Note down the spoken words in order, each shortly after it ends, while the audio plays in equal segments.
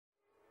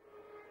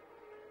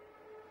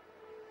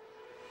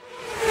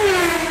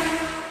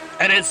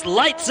And it's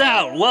lights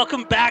out.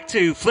 Welcome back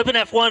to Flippin'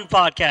 F1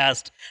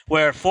 podcast,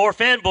 where four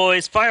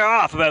fanboys fire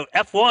off about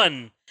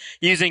F1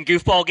 using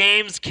goofball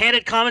games,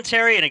 candid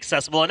commentary, and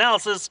accessible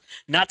analysis,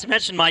 not to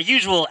mention my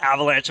usual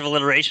avalanche of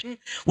alliteration.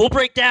 We'll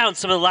break down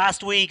some of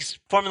last week's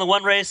Formula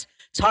One race,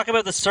 talk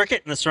about the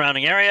circuit and the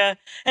surrounding area,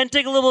 and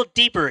dig a little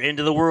deeper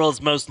into the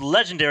world's most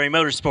legendary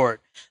motorsport.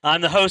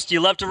 I'm the host you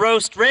love to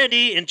roast,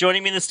 Randy, and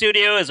joining me in the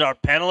studio is our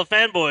panel of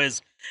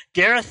fanboys.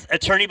 Gareth,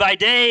 attorney by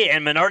day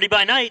and minority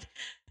by night,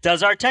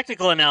 does our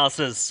technical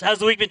analysis. How's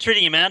the week been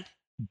treating you, man?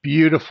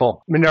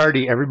 Beautiful.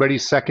 Minority,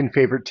 everybody's second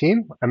favorite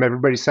team. I'm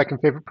everybody's second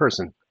favorite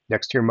person,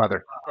 next to your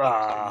mother.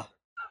 My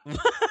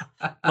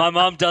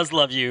mom does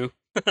love you.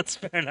 That's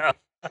fair enough.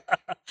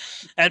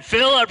 And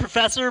Phil, our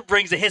professor,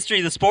 brings a history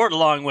of the sport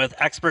along with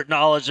expert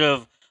knowledge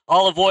of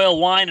olive oil,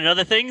 wine, and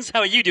other things. How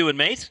are you doing,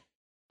 mate?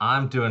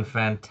 I'm doing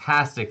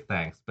fantastic,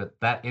 thanks. But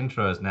that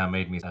intro has now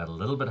made me a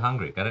little bit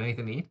hungry. Got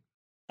anything to eat?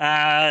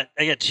 I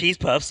got cheese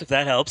puffs, if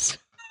that helps.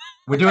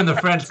 We're doing the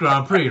French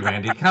Grand Prix,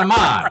 Randy. Come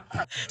on.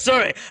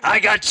 Sorry, I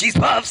got cheese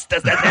puffs.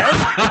 Does that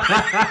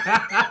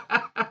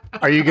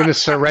help? Are you going to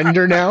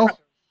surrender now?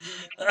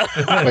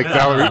 Like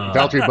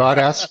Valtteri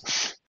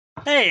Bottas?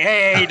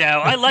 Hey,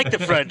 now, I like the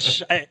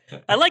French.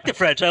 I like the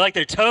French. I like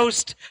their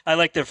toast. I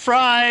like their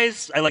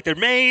fries. I like their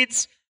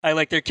maids. I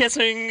like their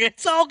kissing.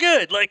 It's all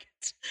good.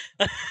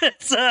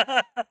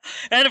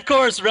 And of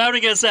course,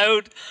 rounding us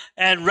out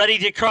and ready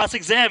to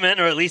cross-examine,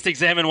 or at least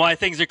examine why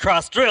things are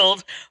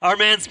cross-drilled, our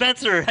man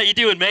Spencer. How you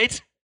doing,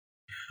 mate?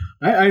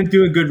 I'm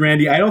doing good,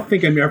 Randy. I don't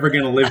think I'm ever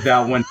going to live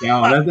that one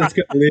down. That's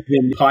going to live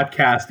in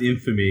podcast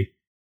infamy.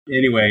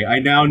 Anyway, I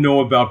now know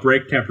about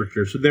brake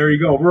temperature, so there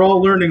you go. We're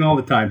all learning all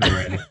the time,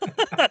 Randy.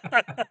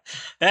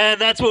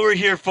 And that's what we're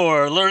here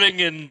for,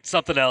 learning and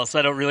something else.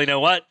 I don't really know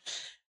what.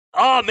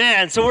 Oh,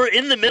 man, so we're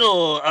in the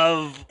middle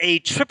of a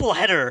triple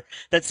header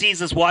that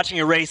sees us watching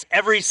a race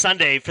every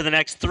Sunday for the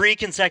next 3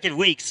 consecutive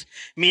weeks,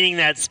 meaning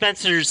that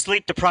Spencer's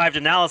sleep-deprived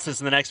analysis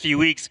in the next few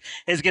weeks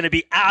is going to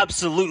be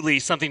absolutely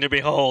something to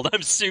behold.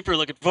 I'm super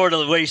looking forward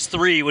to race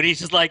 3 when he's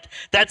just like,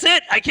 that's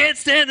it, I can't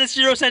stand this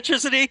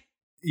Eurocentricity.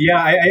 Yeah,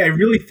 I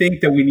really think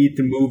that we need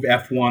to move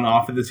F1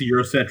 off of this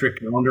Eurocentric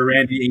calendar,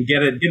 Randy, and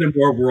get it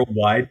more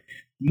worldwide.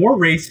 More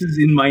races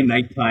in my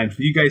nighttime, so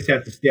you guys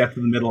have to stay up to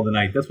the middle of the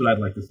night. That's what I'd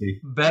like to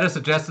see. Better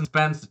suggestion,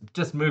 Spence.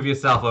 Just move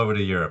yourself over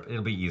to Europe.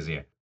 It'll be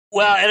easier.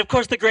 Well, and of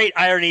course, the great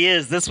irony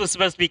is this was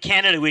supposed to be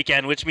Canada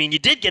weekend, which means you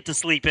did get to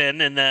sleep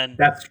in and then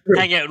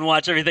hang out and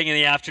watch everything in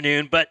the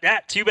afternoon, but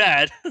too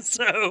bad.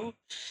 So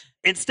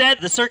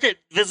instead, the circuit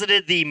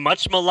visited the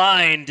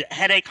much-maligned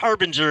headache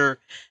harbinger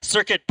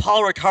Circuit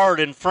Paul Ricard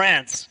in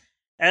France.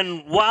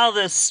 And while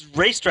this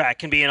racetrack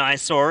can be an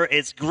eyesore,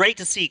 it's great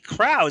to see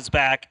crowds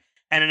back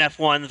and an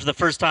F1 for the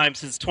first time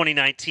since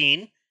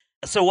 2019.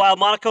 So while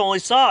Monaco only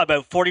saw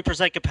about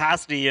 40%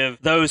 capacity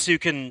of those who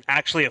can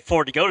actually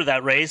afford to go to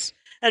that race,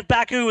 and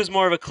Baku was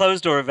more of a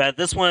closed-door event,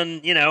 this one,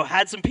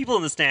 had some people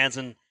in the stands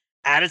and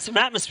added some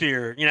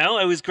atmosphere.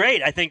 It was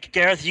great. I think,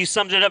 Gareth, you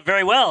summed it up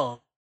very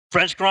well.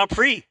 French Grand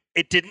Prix.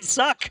 It didn't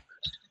suck.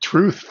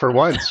 Truth, for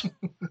once.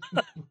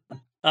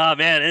 Oh,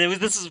 man. And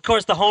this is, of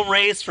course, the home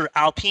race for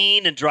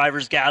Alpine and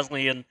drivers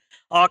Gasly and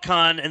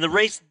Ocon, and the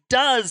race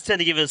does tend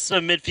to give us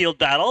some midfield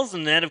battles,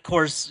 and then, of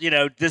course,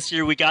 this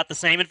year we got the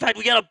same. In fact,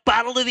 we got a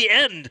battle to the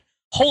end.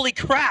 Holy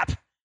crap!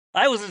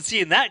 I wasn't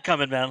seeing that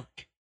coming, man.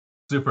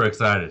 Super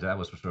excited, that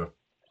was for sure.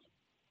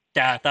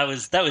 Yeah, that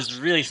was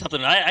really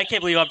something. I can't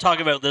believe I'm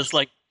talking about this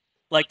like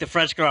the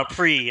French Grand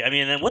Prix. I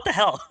mean, what the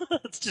hell?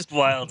 It's just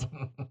wild.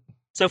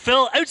 So,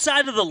 Phil,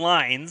 outside of the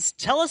lines,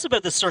 tell us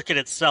about the circuit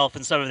itself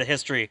and some of the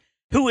history.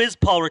 Who is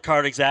Paul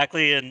Ricard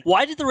exactly, and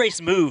why did the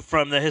race move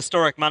from the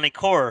historic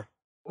Magny-Cours?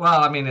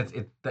 Well, I mean, it's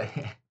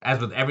as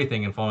with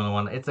everything in Formula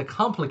One, it's a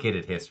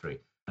complicated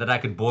history that I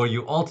could bore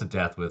you all to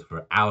death with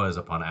for hours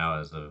upon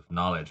hours of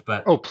knowledge.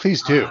 But oh,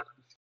 please do.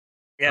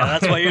 Yeah,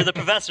 that's why you're the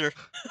professor.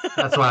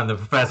 That's why I'm the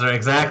professor,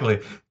 exactly.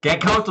 Get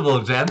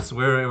comfortable, gents.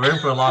 We're in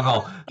for a long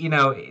haul.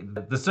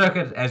 The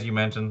circuit, as you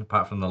mentioned,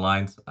 apart from the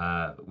lines,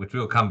 which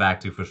we'll come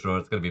back to for sure,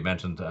 it's going to be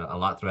mentioned a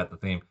lot throughout the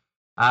theme.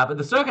 But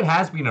the circuit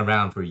has been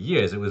around for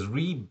years. It was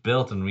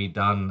rebuilt and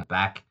redone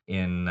back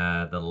in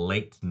the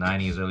late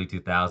 90s, early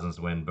 2000s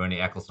when Bernie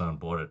Ecclestone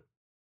bought it.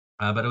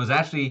 But it was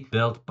actually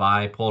built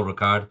by Paul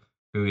Ricard,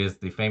 who is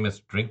the famous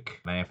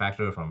drink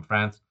manufacturer from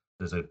France.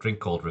 There's a drink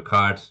called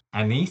Ricard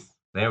Anise.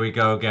 There we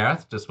go,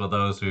 Gareth, just for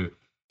those who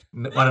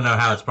want to know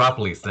how it's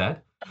properly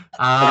said.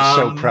 I'm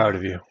so proud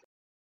of you.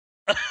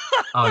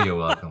 Oh, you're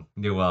welcome.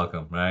 You're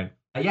welcome, right?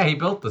 Yeah, he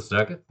built the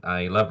circuit.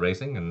 He loved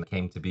racing and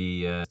came to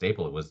be a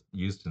staple. It was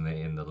used in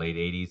the late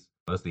 80s,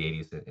 most of the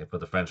 80s for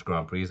the French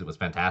Grand Prix. It was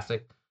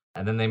fantastic.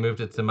 And then they moved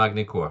it to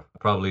Magny-Cours,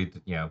 probably,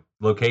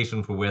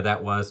 location for where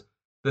that was.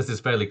 This is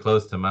fairly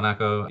close to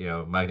Monaco.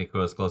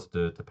 Magny-Cours is close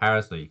to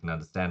Paris, so you can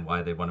understand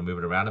why they want to move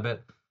it around a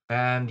bit.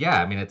 And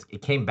yeah, I mean,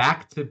 it came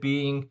back to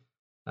being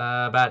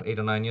about 8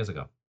 or 9 years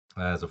ago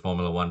as a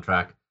Formula One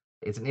track.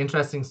 It's an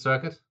interesting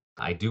circuit.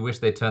 I do wish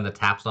they turned the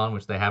taps on,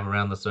 which they have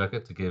around the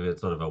circuit, to give it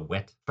sort of a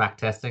wet track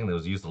testing that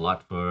was used a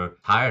lot for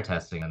tire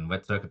testing and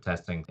wet circuit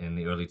testing in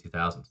the early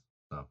 2000s.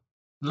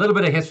 A little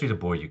bit of history to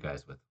bore you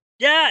guys with.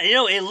 Yeah,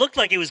 it looked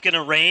like it was going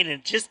to rain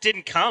and it just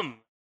didn't come.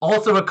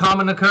 Also a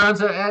common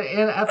occurrence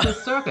at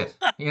this circuit,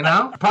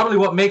 Probably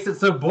what makes it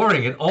so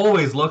boring. It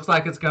always looks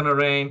like it's going to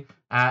rain,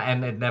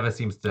 and it never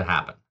seems to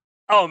happen.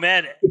 Oh,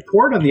 man. It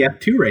poured on the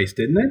F2 race,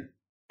 didn't it?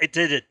 It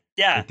did,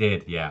 yeah. It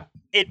did, yeah.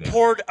 It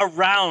poured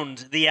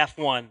around the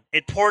F1.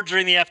 It poured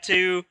during the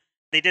F2.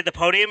 They did the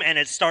podium, and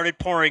it started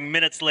pouring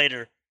minutes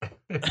later.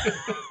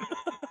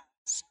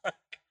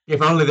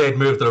 If only they'd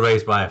moved the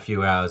race by a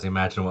few hours,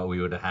 imagine what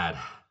we would have had.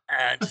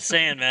 Just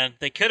saying, man.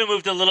 They could have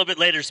moved a little bit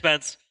later,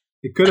 Spence.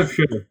 They could have,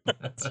 should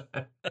have.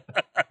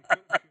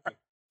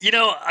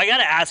 I got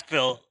to ask,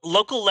 Phil,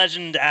 local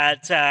legend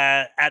at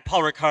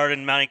Paul Ricard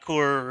and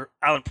Manicourt,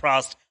 Alan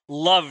Prost,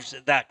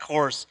 loved that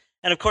course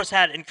and, of course,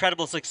 had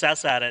incredible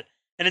success at it.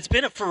 And it's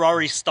been a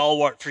Ferrari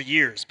stalwart for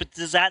years. But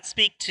does that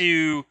speak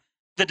to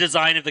the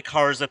design of the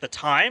cars at the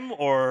time,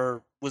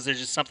 or was there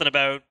just something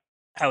about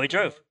how he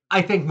drove?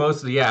 I think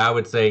mostly, yeah, I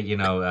would say,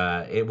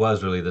 it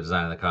was really the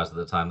design of the cars at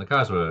the time. The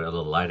cars were a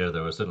little lighter.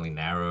 They were certainly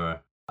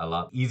narrower, a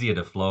lot easier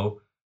to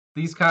flow.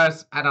 These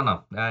cars, I don't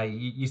know.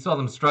 You saw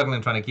them struggling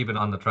trying to keep it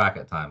on the track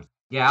at times.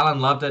 Yeah, Alan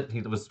loved it.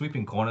 He was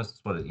sweeping corners,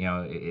 but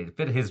it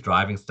fit his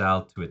driving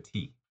style to a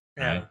T.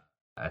 Right? Yeah.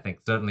 I think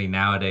certainly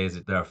nowadays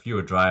there are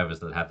fewer drivers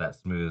that have that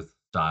smooth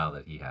style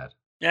that he had.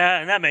 Yeah,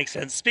 and that makes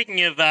sense.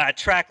 Speaking of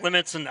track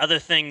limits and other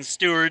things,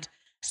 Stewart,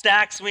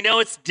 Stacks, we know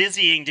it's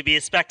dizzying to be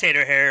a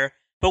spectator here,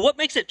 but what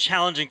makes it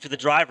challenging for the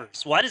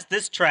drivers? Why does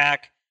this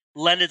track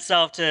lend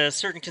itself to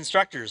certain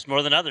constructors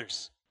more than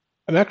others?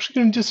 I'm actually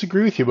going to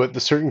disagree with you about the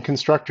certain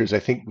constructors. I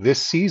think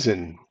this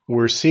season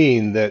we're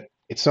seeing that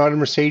it's not a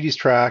Mercedes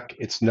track.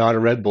 It's not a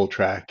Red Bull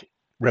track.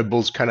 Red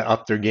Bull's kind of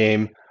upped their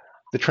game.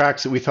 The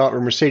tracks that we thought were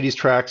Mercedes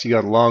tracks, you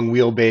got a long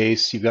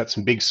wheelbase, you've got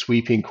some big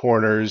sweeping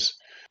corners.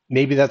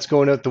 Maybe that's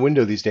going out the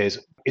window these days.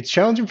 It's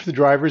challenging for the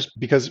drivers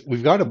because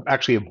we've got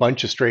actually a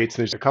bunch of straights.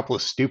 There's a couple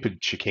of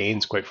stupid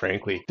chicanes, quite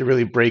frankly, to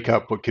really break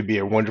up what could be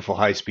a wonderful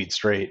high-speed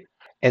straight.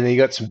 And then you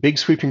got some big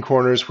sweeping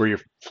corners where you're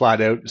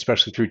flat out,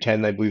 especially through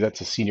 10. I believe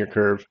that's a senior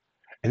curve.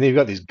 And then you've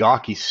got these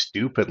gawky,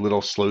 stupid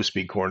little slow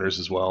speed corners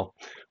as well,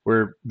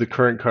 where the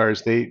current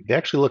cars, they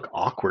actually look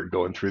awkward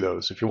going through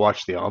those if you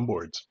watch the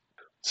onboards.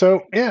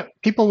 So, yeah,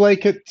 people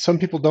like it. Some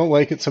people don't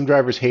like it. Some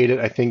drivers hate it.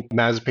 I think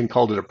Mazepin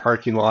called it a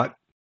parking lot,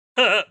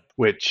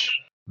 which...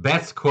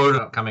 Best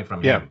quote coming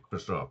from him, for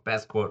sure.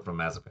 Best quote from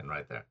Mazepin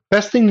right there.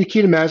 Best thing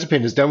Nikita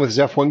Mazepin has done with his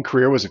F1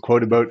 career was a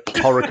quote about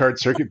Paul Ricard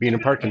circuit being a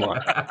parking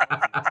lot.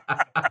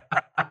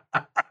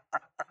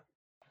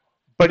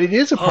 But it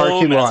is a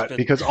parking lot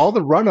because all the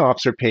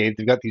runoffs are paved.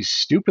 They've got these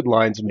stupid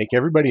lines that make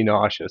everybody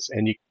nauseous.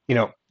 And,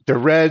 they're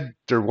red,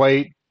 they're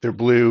white, they're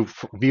blue.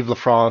 Vive la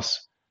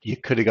France. You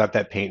could have got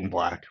that paint in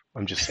black.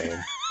 I'm just saying.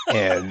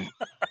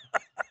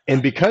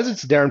 And because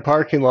it's a darn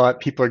parking lot,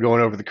 people are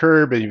going over the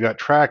curb, and you've got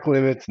track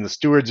limits, and the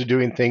stewards are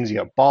doing things. You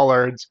got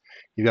bollards,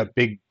 you got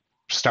big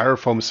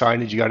styrofoam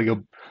signage. You got to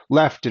go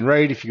left and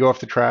right if you go off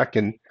the track.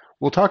 And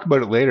we'll talk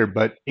about it later,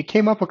 but it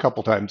came up a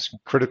couple times,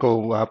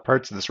 critical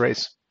parts of this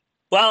race.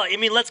 Well,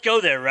 let's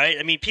go there, right?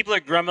 People are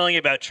grumbling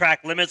about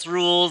track limits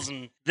rules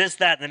and this,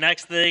 that, and the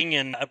next thing,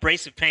 and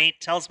abrasive paint.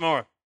 Tell us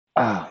more.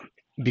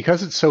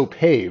 Because it's so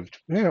paved,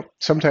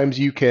 sometimes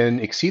you can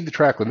exceed the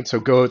track limit. So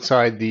go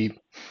outside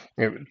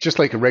just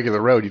like a regular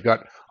road, you've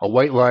got a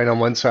white line on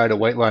one side, a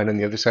white line on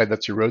the other side.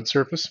 That's your road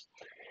surface.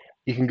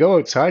 You can go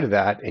outside of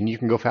that and you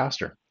can go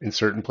faster in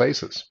certain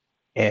places.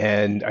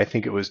 And I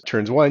think it was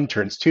turns 1,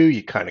 turns 2,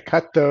 you kind of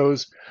cut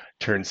those.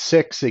 Turn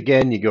 6,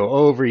 again, you go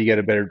over, you get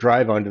a better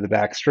drive onto the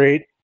back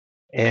straight.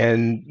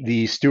 And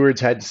the stewards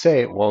had to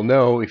say, well,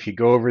 no, if you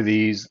go over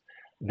these,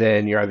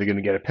 then you're either going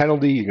to get a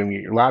penalty, you're going to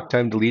get your lap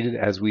time deleted,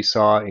 as we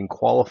saw in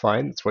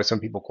qualifying. That's why some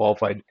people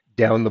qualified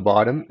down the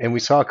bottom. And we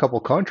saw a couple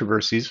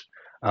controversies.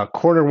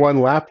 Corner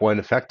 1, lap 1,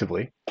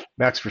 effectively.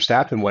 Max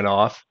Verstappen went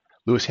off.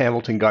 Lewis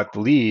Hamilton got the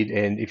lead.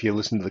 And if you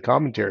listen to the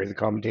commentary, the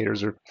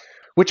commentators are,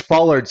 which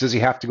bollards does he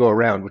have to go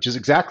around? Which is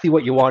exactly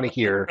what you want to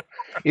hear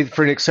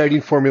for an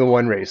exciting Formula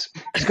One race.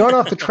 He's gone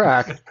off the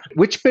track.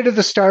 Which bit of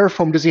the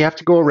styrofoam does he have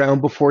to go around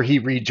before he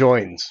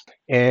rejoins?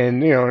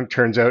 And, it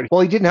turns out,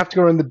 well, he didn't have to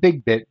go around the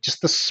big bit,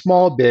 just the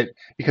small bit,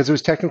 because it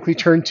was technically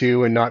turn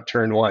 2 and not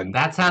turn 1.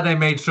 That's how they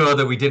made sure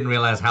that we didn't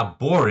realize how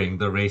boring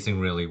the racing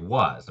really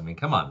was.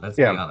 Come on, let's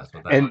be honest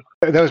with that. And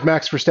that was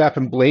Max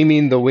Verstappen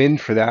blaming the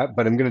wind for that,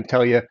 but I'm going to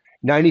tell you,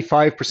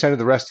 95% of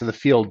the rest of the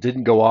field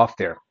didn't go off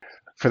there,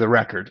 for the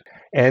record.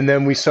 And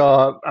then we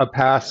saw a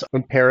pass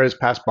when Perez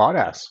passed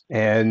Bottas,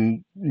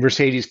 and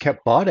Mercedes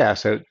kept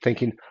Bottas out,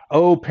 thinking,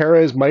 oh,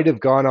 Perez might have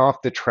gone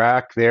off the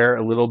track there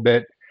a little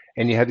bit,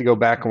 and you had to go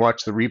back and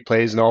watch the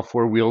replays, and all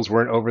 4 wheels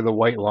weren't over the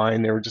white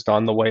line. They were just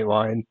on the white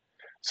line.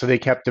 So they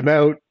kept him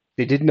out.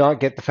 They did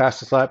not get the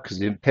fastest lap because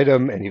they didn't pit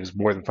him, and he was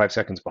more than 5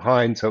 seconds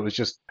behind. So it was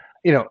just,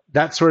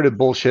 that sort of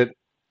bullshit.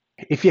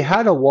 If you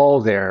had a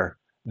wall there,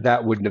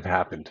 that wouldn't have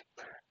happened.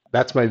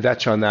 That's my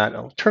vetch on that.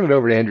 I'll turn it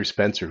over to Andrew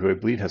Spencer, who I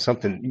believe has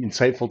something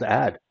insightful to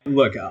add.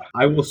 Look,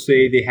 I will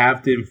say they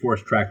have to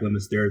enforce track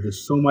limits there.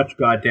 There's so much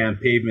goddamn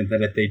pavement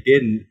that if they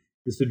didn't,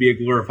 this would be a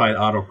glorified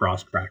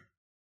autocross track.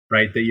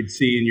 right, that you'd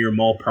see in your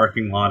mall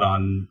parking lot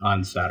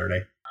on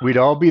Saturday. We'd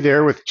all be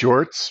there with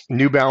jorts,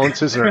 New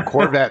Balances, and our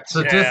Corvettes.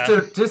 So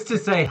just to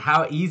say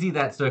how easy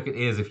that circuit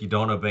is if you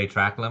don't obey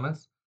track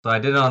limits. So I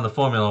did it on the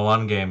Formula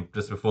One game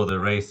just before the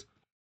race.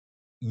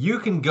 You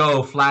can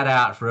go flat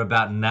out for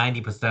about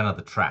 90% of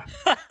the track.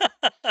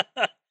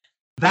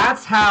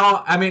 That's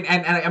how, I mean,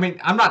 and I mean,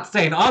 I'm not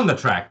saying on the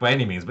track by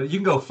any means, but you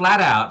can go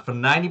flat out for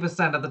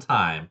 90% of the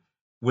time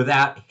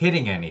without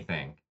hitting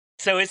anything.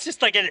 So it's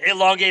just like an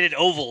elongated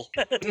oval.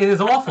 It is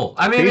awful.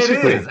 I mean,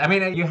 Basically. it is. I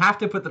mean, you have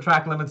to put the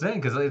track limits in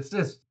because it's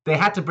just, they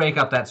had to break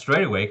up that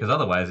straightaway because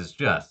otherwise it's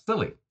just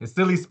silly. It's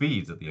silly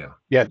speeds at the end.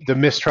 Yeah, the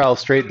mistrial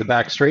straight, the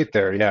back straight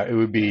there. Yeah, it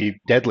would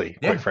be deadly,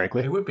 quite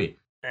frankly. It would be.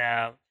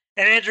 Yeah.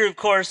 And Andrew, of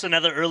course,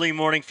 another early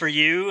morning for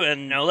you.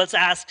 And let's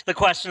ask the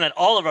question that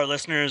all of our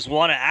listeners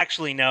want to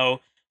actually know.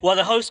 Well,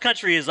 the host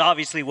country is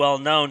obviously well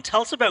known. Tell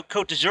us about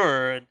Côte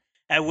d'Azur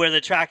and where the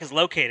track is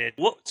located.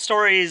 What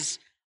stories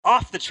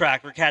off the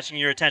track were catching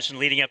your attention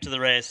leading up to the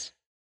race?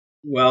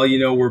 Well,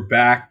 we're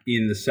back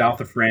in the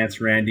south of France,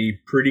 Randy,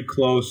 pretty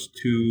close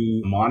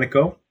to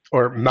Monaco.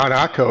 Or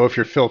Monaco, if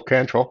you're Phil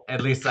Cantrell.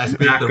 At least I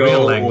speak the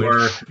real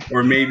language.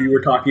 Or maybe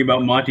we're talking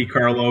about Monte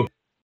Carlo.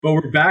 But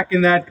we're back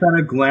in that kind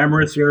of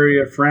glamorous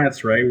area of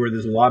France, right, where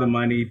there's a lot of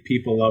money,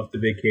 people love to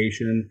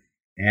vacation,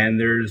 and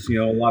there's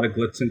a lot of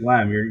glitz and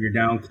glam. You're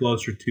down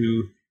closer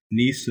to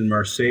Nice and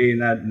Marseille in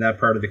that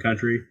part of the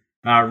country.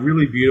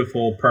 Really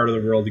beautiful part of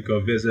the world to go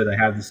visit. I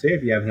have to say,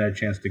 if you haven't had a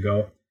chance to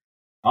go.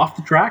 Off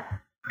the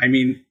track, I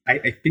mean,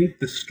 I think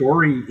the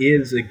story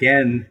is,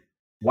 again,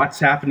 what's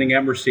happening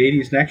at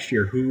Mercedes next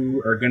year?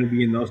 Who are going to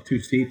be in those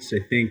two seats? I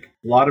think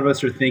a lot of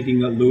us are thinking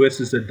that Lewis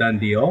is a done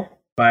deal,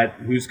 but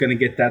who's going to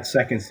get that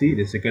second seat?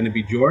 Is it going to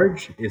be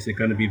George? Is it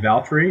going to be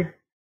Valtteri?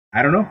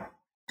 I don't know.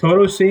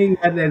 Toto's saying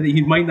that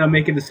he might not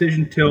make a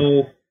decision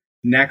till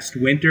next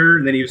winter,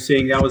 and then he was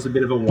saying that was a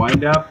bit of a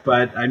wind-up,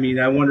 but I mean,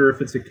 I wonder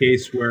if it's a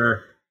case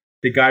where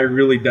the guy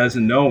really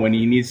doesn't know and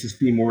he needs to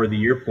see more of the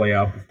year play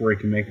out before he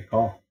can make a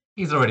call.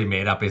 He's already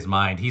made up his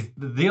mind.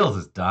 The deal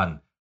is done.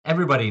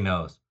 Everybody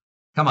knows.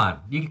 Come on,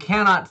 you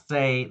cannot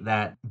say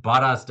that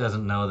Bottas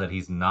doesn't know that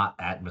he's not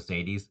at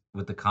Mercedes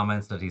with the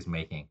comments that he's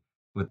making,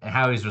 with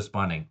how he's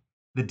responding.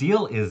 The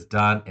deal is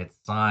done. It's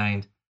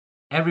signed.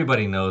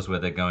 Everybody knows where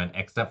they're going,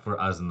 except for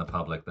us in the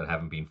public that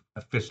haven't been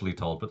officially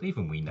told, but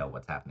even we know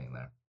what's happening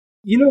there.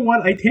 You know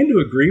what? I tend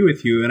to agree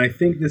with you, and I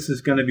think this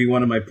is going to be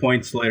one of my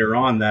points later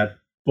on, that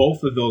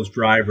both of those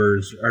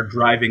drivers are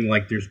driving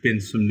like there's been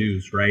some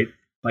news, right?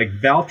 Like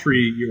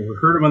Valtteri, you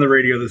heard him on the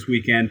radio this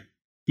weekend.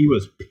 He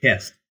was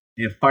pissed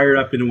and fired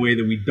up in a way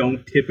that we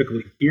don't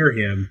typically hear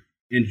him.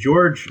 And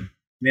George,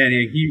 man,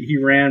 he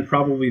ran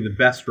probably the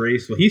best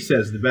race. Well, he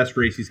says the best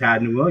race he's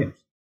had in Williams.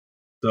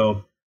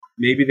 So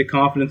maybe the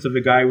confidence of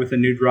a guy with a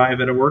new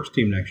drive at a works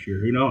team next year.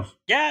 Who knows?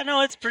 Yeah,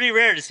 no, it's pretty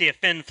rare to see a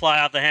fin fly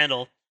off the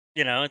handle.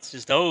 It's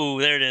just, oh,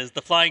 there it is,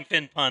 the flying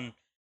fin pun.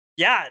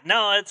 Yeah,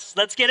 no,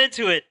 let's get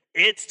into it.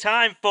 It's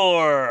time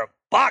for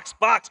Box,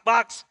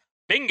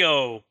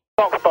 Bingo.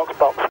 Box.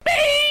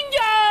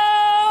 Bingo!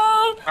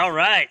 All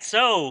right,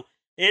 so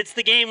it's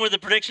the game where the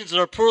predictions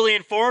are poorly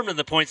informed and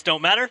the points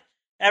don't matter.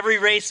 Every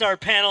race, our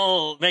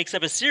panel makes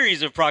up a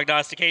series of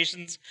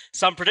prognostications,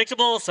 some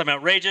predictable, some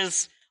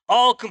outrageous,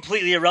 all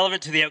completely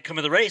irrelevant to the outcome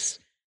of the race.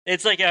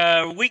 It's like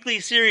a weekly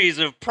series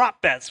of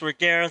prop bets where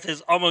Gareth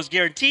is almost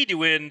guaranteed to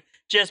win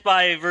just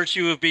by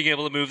virtue of being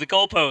able to move the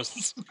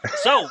goalposts.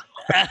 So,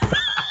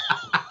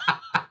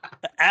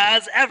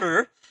 as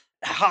ever,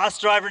 Haas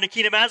driver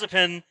Nikita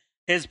Mazepin,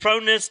 his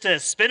proneness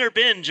to spin or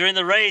bin during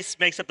the race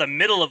makes up the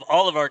middle of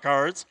all of our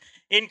cards,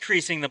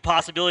 increasing the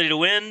possibility to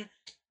win.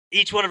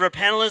 Each one of our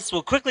panelists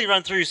will quickly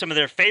run through some of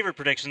their favorite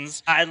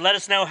predictions and let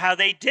us know how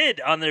they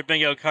did on their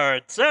bingo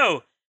card.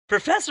 So,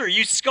 Professor,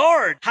 you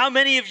scored! How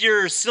many of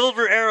your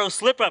Silver Arrow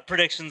slip-up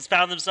predictions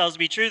found themselves to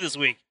be true this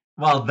week?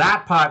 Well,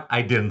 that part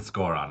I didn't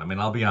score on. I mean,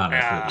 I'll be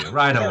honest with you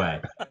right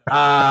away.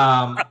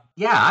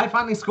 Yeah, I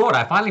finally scored.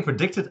 I finally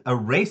predicted a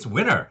race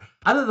winner.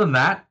 Other than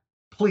that,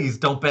 please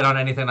don't bet on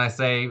anything I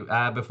say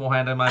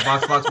beforehand in my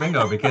box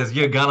bingo because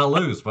you're gonna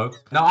lose, folks.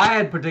 Now, I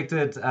had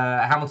predicted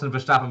Hamilton,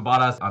 Verstappen,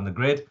 Bottas on the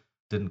grid.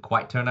 Didn't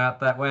quite turn out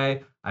that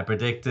way. I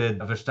predicted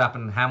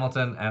Verstappen,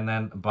 Hamilton, and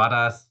then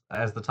Bottas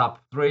as the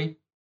top three.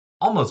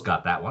 Almost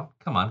got that one.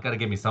 Come on, got to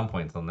give me some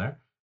points on there.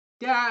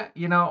 Yeah,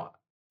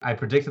 I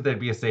predicted there'd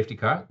be a safety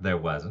car. There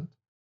wasn't.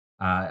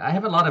 I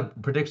have a lot of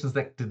predictions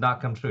that did not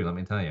come true, let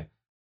me tell you.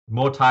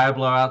 More tire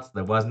blowouts.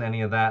 There wasn't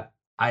any of that.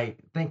 I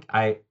think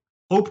I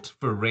hoped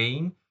for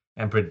rain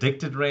and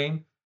predicted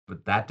rain,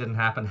 but that didn't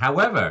happen.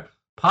 However,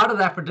 part of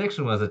that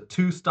prediction was a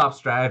two-stop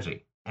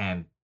strategy,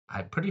 and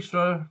I'm pretty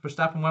sure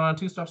Verstappen went on a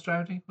two-stop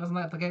strategy. Wasn't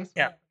that the case?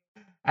 Yeah.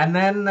 And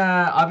then,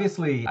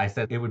 obviously, I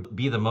said it would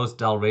be the most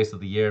dull race of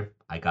the year.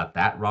 I got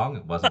that wrong.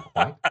 It wasn't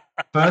quite.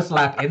 First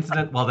lap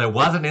incident. Well, there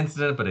was an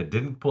incident, but it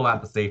didn't pull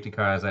out the safety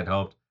car as I'd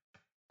hoped.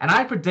 And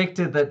I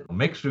predicted that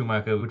Mick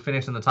Schumacher would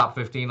finish in the top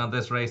 15 on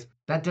this race.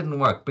 That didn't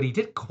work, but he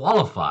did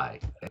qualify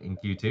in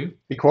Q2.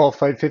 He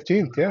qualified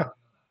 15th, yeah.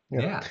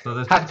 Yeah, so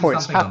there's half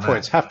points.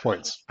 Half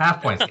points.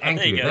 There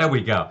Thank you. There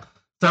we go.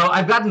 So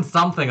I've gotten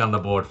something on the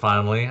board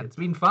finally. It's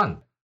been fun.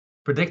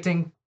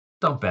 Predicting,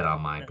 don't bet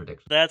on my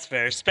prediction. That's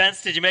fair.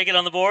 Spence, did you make it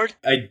on the board?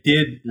 I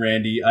did,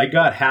 Randy. I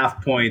got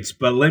half points,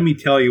 but let me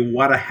tell you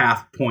what a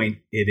half point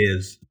it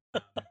is.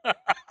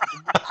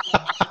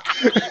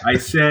 I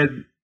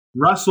said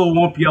Russell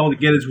won't be able to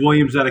get his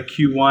Williams out of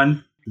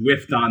Q1.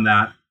 Whiffed on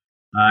that.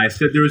 I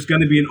said there was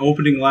going to be an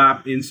opening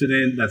lap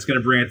incident that's going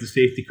to bring out the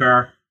safety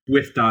car.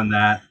 Whiffed on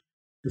that.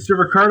 I said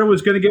Ricciardo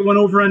was going to get one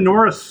over on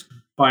Norris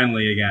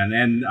finally again,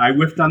 and I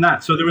whiffed on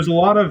that. So there was a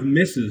lot of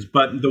misses,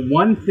 but the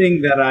one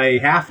thing that I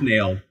half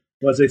nailed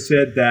was I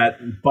said that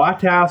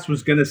Bottas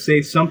was going to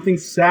say something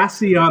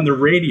sassy on the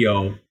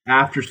radio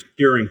after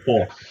securing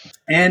pole.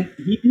 And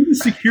he didn't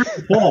secure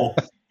the pole,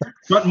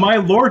 but my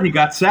lord, he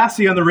got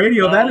sassy on the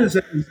radio. That is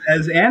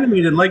as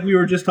animated, like we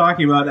were just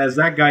talking about, as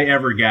that guy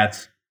ever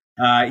gets.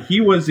 He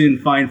was in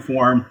fine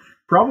form.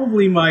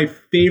 Probably my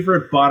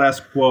favorite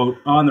Bottas quote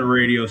on the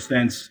radio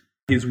since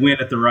his win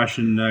at the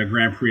Russian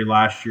Grand Prix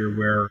last year,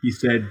 where he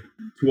said,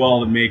 "To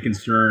all that may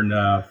concern,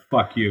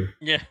 fuck you."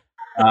 Yeah.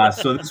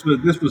 So this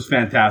was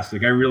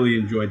fantastic. I really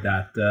enjoyed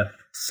that.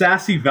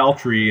 Sassy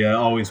Valtteri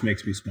always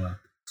makes me smile.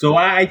 So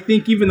I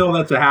think even though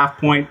that's a half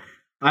point,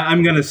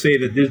 I'm going to say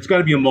that there's got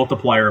to be a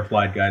multiplier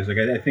applied, guys. Like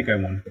I think I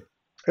won.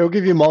 It'll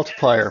give you a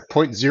multiplier,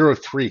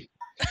 0.03.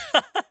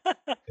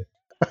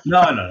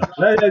 No.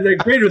 They're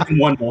greater than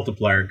one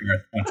multiplier,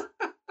 Gareth.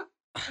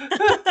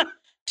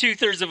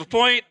 2/3 of a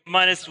point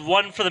minus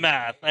 1 for the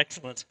math.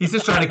 Excellent. He's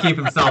just trying to keep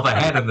himself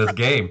ahead in this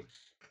game.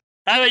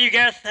 How about you,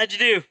 Gareth? How'd you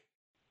do?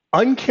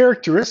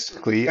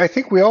 Uncharacteristically, I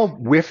think we all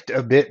whiffed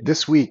a bit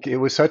this week. It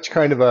was such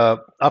kind of a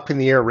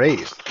up-in-the-air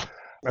race.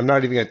 I'm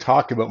not even going to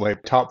talk about my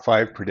top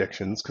 5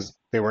 predictions because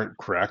they weren't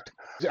correct.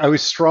 I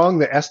was strong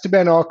that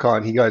Esteban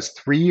Ocon, he got his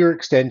 3-year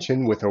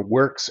extension with a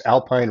Works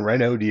Alpine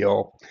Renault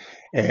deal,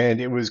 and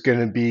it was going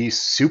to be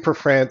Super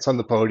France on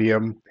the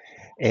podium.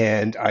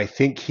 And I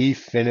think he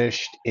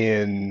finished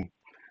in,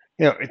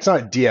 it's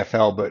not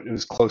DFL, but it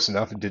was close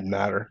enough. It didn't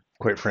matter,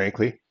 quite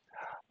frankly.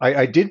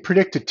 I did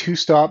predict a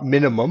 2-stop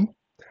minimum.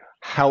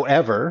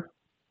 However,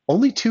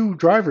 only 2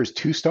 drivers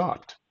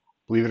 2-stopped,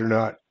 believe it or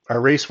not.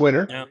 Our race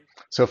winner. Yeah.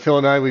 So Phil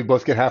and I, we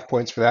both get half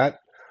points for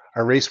that.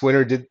 Our race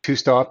winner did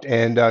 2-stopped,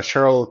 and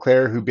Charles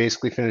Leclerc, who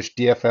basically finished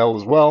DFL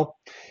as well,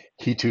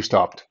 he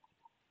 2-stopped.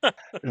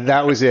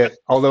 That was it.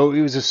 Although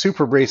it was a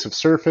super abrasive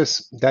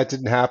surface, that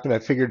didn't happen. I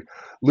figured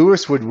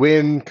Lewis would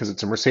win because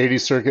it's a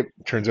Mercedes circuit.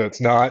 Turns out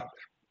it's not.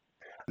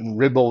 And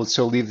Red Bull would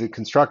still leave the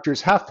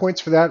constructors. Half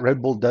points for that.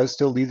 Red Bull does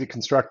still lead the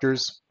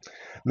constructors.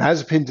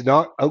 Mazepin did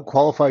not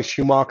outqualify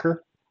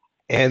Schumacher,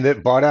 and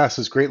that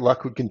Bottas's great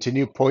luck would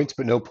continue, points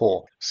but no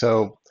pole.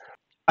 So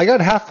I got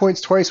half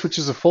points twice, which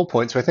is a full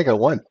point, so I think I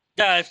won.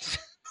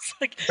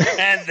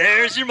 And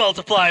there's your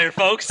multiplier,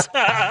 folks.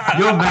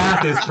 Your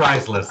math is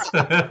priceless.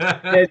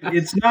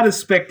 It's not as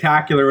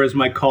spectacular as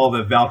my call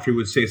that Valtteri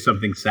would say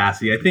something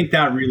sassy. I think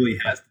that really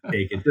has to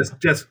take it,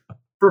 just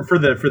for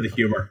the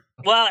humor.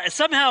 Well,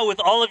 somehow with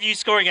all of you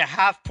scoring a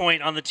half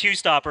point on the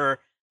 2-stopper,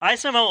 I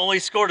somehow only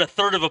scored a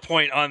 1/3 of a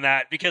point on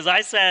that because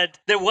I said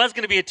there was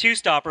going to be a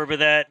 2-stopper, but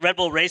that Red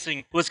Bull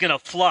Racing was going to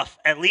fluff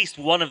at least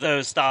one of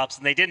those stops,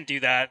 and they didn't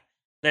do that.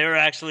 They were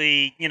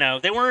actually,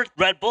 they weren't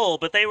Red Bull,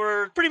 but they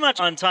were pretty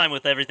much on time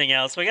with everything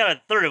else. So I got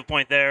a 1/3 of a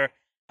point there.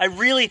 I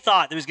really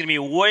thought there was going to be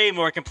way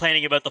more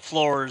complaining about the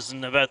floors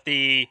and about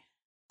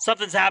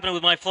something's happening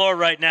with my floor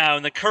right now,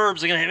 and the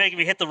curbs are going to make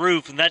me hit the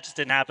roof, and that just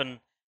didn't happen,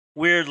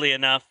 weirdly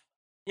enough.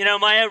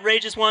 My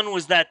outrageous one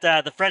was that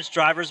the French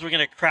drivers were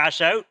going to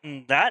crash out,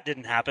 and that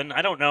didn't happen.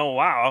 I don't know,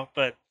 wow,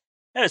 but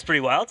that was pretty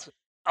wild.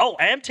 Oh,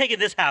 I am taking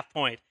this half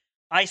point.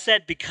 I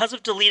said because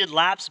of deleted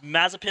laps,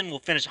 Mazepin will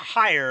finish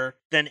higher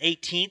than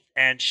 18th,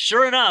 and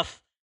sure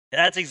enough,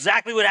 that's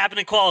exactly what happened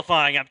in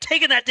qualifying. I'm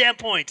taking that damn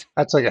point.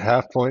 That's like a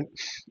half point.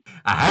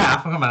 A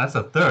half? Come on, that's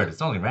a 1/3.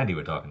 It's only Randy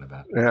we're talking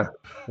about. Yeah,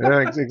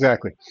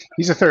 exactly.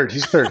 He's a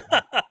 1/3.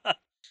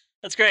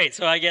 That's great.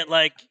 So I get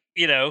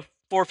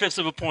 4/5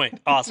 of a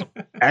point. Awesome.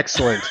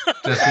 Excellent.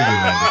 Just for you,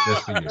 Randy.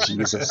 Just for you.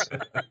 Jesus.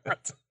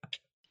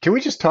 Can we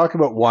just talk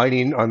about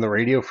whining on the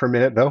radio for a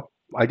minute, though?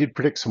 I did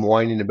predict some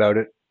whining about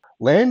it.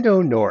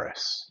 Lando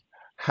Norris.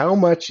 How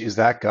much is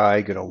that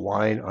guy going to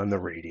whine on the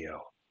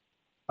radio?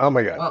 Oh,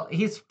 my God. Well,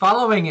 he's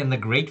following in the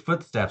great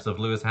footsteps of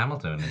Lewis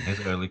Hamilton in his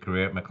early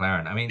career at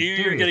McLaren. I mean,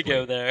 you're going to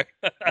go there.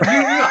 Oh,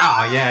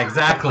 yeah,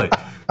 exactly.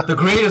 The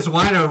greatest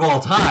whiner of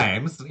all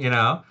times,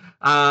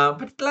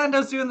 But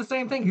Lando's doing the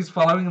same thing. He's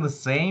following in the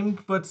same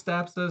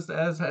footsteps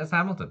as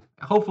Hamilton.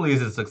 Hopefully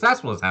he's as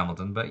successful as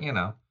Hamilton, but,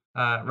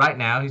 right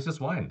now he's just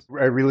whined.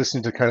 I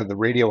re-listened to kind of the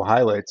radio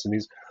highlights, and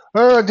he's,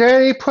 "Oh,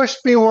 Danny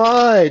pushed me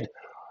wide.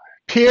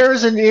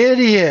 Pierre's an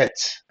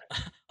idiot."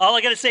 All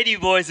I got to say to you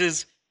boys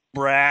is,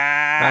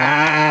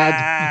 Brad.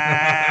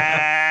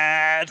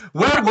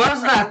 Where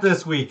was that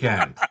this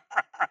weekend?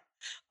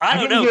 I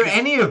don't know. Hear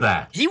any of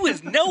that. He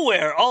was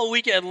nowhere all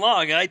weekend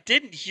long, and I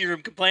didn't hear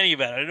him complaining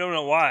about it. I don't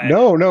know why.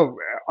 No.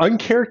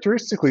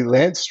 Uncharacteristically,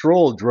 Lance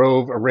Stroll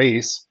drove a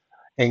race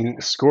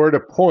and scored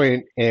a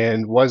point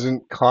and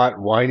wasn't caught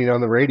whining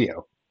on the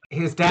radio.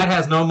 his dad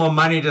has no more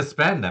money to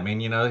spend. I mean,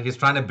 he's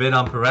trying to bid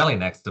on Pirelli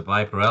next to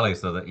buy Pirelli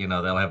so that,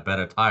 they'll have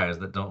better tires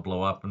that don't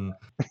blow up and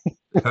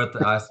hurt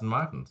the Aston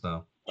Martin.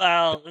 So.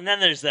 Well, and then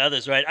there's the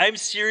others, right? I'm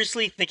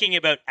seriously thinking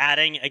about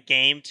adding a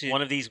game to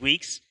one of these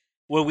weeks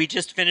where we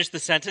just finish the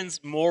sentence,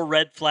 more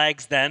red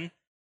flags then.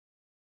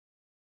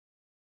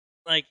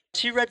 Like,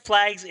 2 red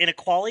flags in a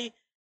quali,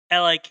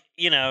 and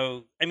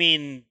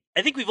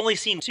I think we've only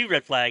seen 2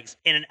 red flags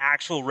in an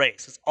actual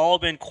race. It's all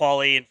been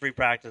quali and free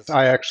practice.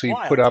 I actually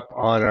put up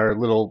on our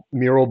little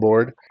mural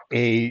board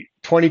a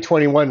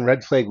 2021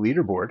 red flag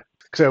leaderboard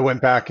because I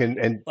went back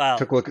and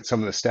took a look at some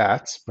of the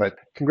stats. But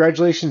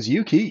congratulations,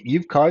 Yuki.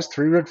 You've caused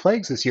 3 red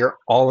flags this year,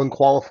 all in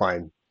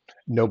qualifying.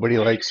 Nobody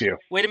likes you.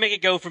 Way to make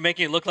it go from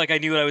making it look like I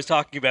knew what I was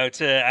talking about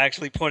to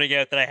actually pointing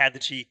out that I had the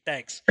cheat.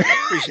 Thanks.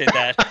 Appreciate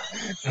that.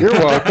 You're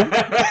welcome.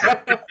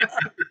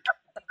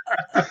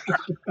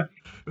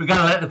 We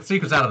gotta let the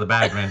secrets out of the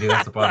bag, Randy.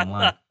 That's the bottom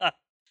line.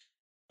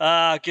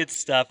 Good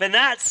stuff. And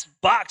that's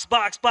Box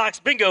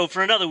Bingo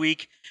for another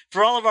week.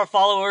 For all of our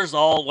followers,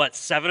 all,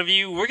 7 of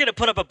you, we're going to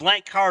put up a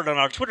blank card on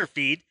our Twitter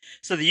feed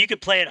so that you can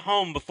play at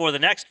home before the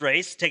next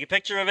race. Take a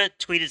picture of it,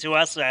 tweet it to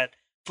us at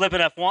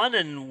FlippinF1,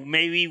 and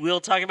maybe we'll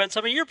talk about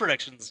some of your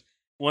predictions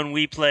when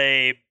we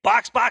play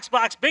Box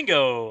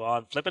Bingo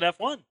on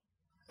FlippinF1.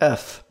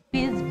 F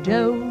is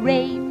do,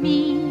 re,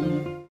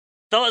 mi.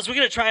 Fellas, we're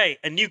going to try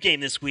a new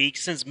game this week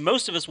since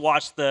most of us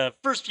watched the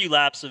first few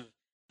laps of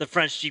the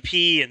French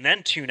GP and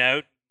then tune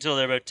out until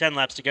there are about 10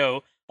 laps to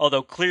go.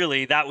 Although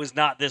clearly that was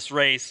not this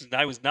race, and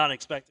I was not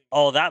expecting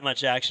all that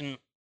much action.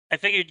 I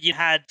figured you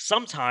had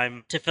some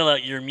time to fill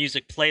out your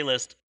music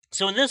playlist.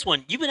 So in this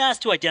one, you've been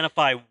asked to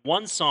identify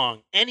one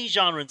song, any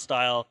genre and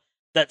style,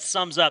 that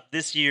sums up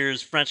this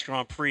year's French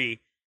Grand Prix.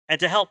 And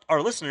to help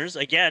our listeners,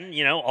 again,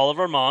 all of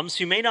our moms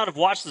who may not have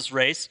watched this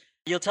race,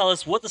 you'll tell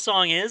us what the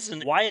song is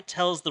and why it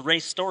tells the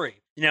race story.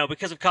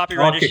 Because of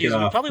copyright issues,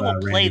 we probably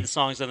won't play the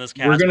songs on this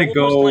cast. We're going to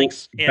go post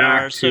links in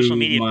back our social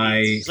media to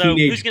my feeds. So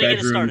teenage who's going to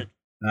get us started?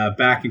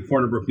 Back in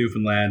Corner Brook,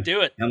 Newfoundland.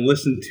 Do it. And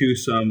listen to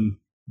some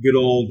good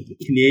old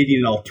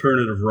Canadian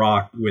alternative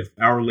rock with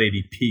Our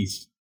Lady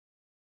Peace.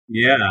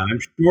 Yeah, I'm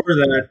sure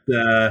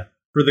that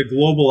for the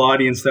global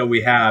audience that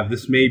we have,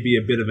 this may be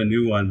a bit of a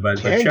new one, but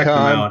check them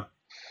out.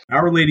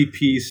 Our Lady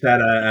Peace had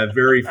a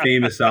very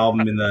famous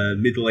album in the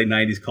mid to late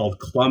 90s called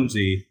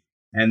Clumsy,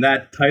 and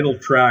that title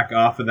track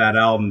off of that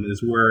album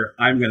is where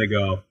I'm going to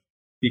go,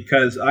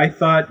 because I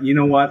thought, you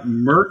know what,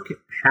 Merck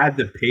had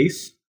the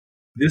pace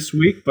this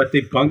week, but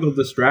they bungled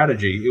the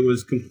strategy. It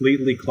was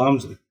completely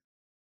clumsy.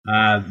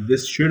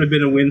 This should have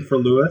been a win for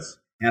Lewis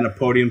and a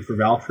podium for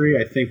Valtteri,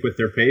 I think, with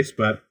their pace,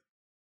 but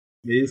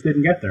they just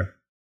didn't get there.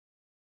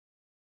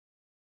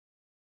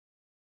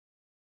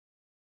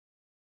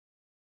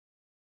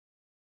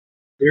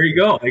 There you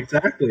go.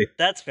 Exactly.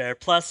 That's fair.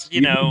 Plus,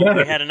 we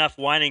had enough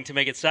whining to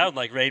make it sound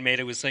like Rain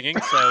Maida was singing,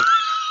 so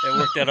it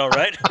worked out all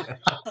right.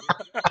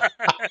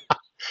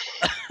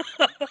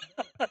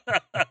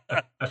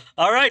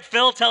 All right,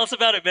 Phil, tell us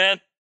about it, man.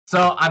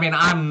 So,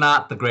 I'm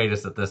not the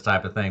greatest at this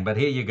type of thing, but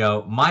here you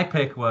go. My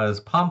pick was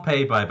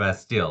Pompeii by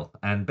Bastille.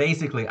 And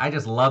basically, I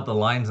just love the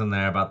lines in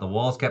there about the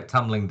walls kept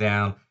tumbling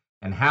down,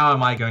 and how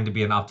am I going to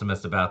be an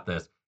optimist about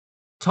this?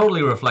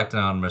 Totally reflecting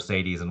on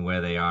Mercedes and where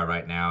they are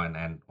right now,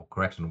 and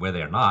correction, where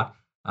they are not.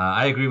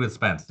 I agree with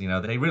Spence.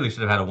 They really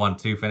should have had a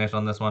 1-2 finish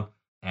on this one,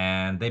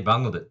 and they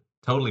bungled it.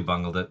 Totally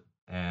bungled it,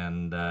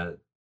 and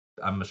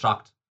I'm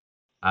shocked.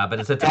 But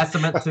it's a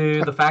testament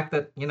to the fact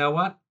that, you know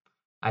what?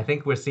 I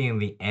think we're seeing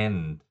the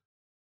end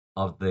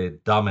of the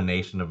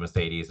domination of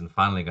Mercedes and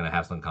finally going to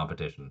have some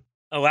competition.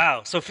 Oh,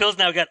 wow. So Phil's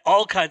now got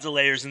all kinds of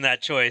layers in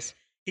that choice.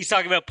 He's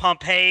talking about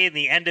Pompeii and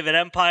the end of an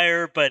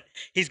empire, but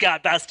he's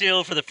got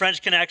Bastille for the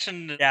French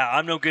connection. Yeah,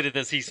 I'm no good at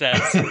this, he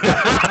says.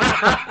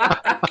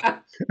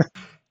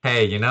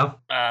 Hey,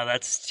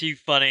 that's too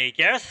funny.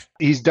 Gareth?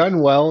 He's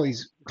done well.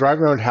 He's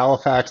driving around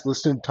Halifax,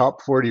 listening to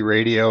Top 40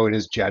 radio in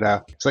his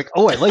Jetta. It's like,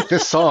 oh, I like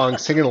this song,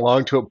 singing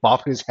along to it,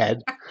 bopping his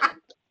head.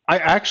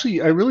 I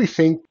really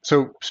think,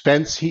 so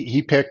Spence,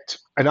 he picked,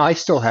 and I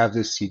still have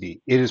this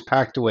CD. It is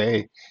packed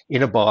away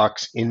in a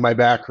box in my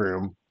back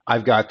room.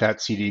 I've got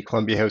that CD,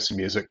 Columbia House of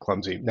Music,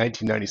 Clumsy,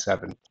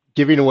 1997.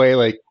 Giving away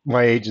like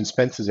my age and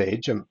Spence's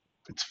age.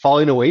 It's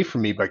Falling Away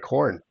From Me by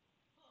Korn.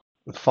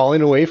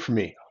 Falling Away From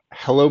Me.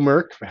 Hello,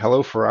 Merck.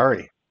 Hello,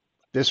 Ferrari.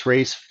 This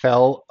race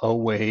fell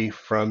away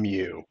from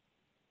you.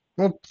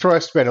 Well, throw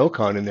Esteban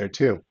Ocon in there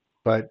too.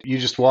 But you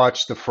just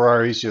watch the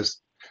Ferraris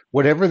just,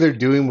 whatever they're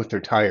doing with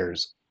their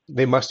tires,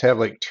 they must have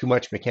like too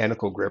much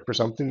mechanical grip or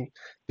something.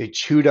 They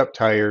chewed up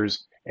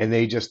tires and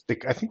I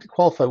think they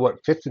qualified,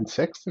 5th and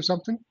 6th or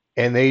something?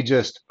 And they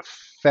just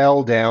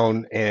fell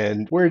down.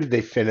 And where did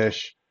they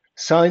finish?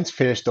 Sainz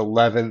finished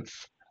 11th.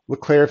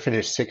 Leclerc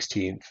finished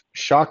 16th.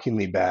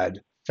 Shockingly bad.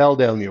 Fell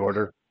down the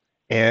order.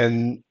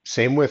 And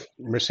same with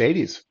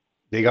Mercedes.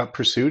 They got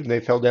pursued and they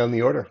fell down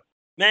the order.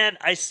 Man,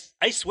 I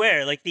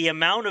swear, like the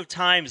amount of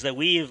times that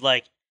we've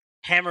like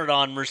hammered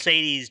on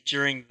Mercedes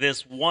during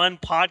this one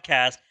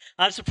podcast.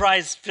 I'm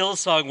surprised Phil's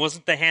song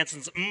wasn't the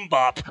Hansons'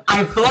 Mbop.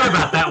 I thought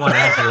about that one,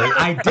 actually.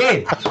 I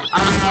did.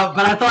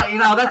 But I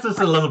thought, that's just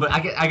a little bit... I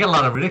get a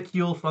lot of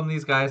ridicule from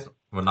these guys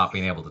for not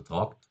being able to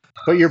talk.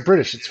 But you're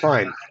British. It's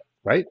fine,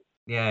 right?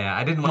 Yeah.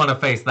 I didn't want to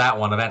face that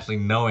one of actually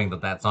knowing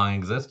that song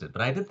existed.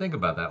 But I did think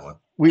about that one.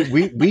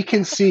 We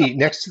can see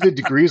next to the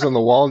degrees on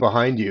the wall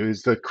behind you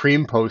is the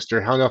cream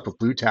poster hung up with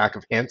blue tack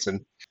of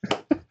Hanson.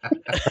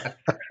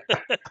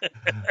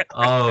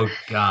 Oh,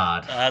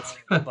 God. That's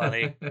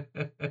funny.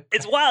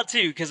 It's wild,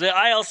 too, because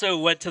I also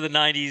went to the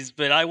 90s,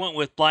 but I went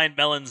with Blind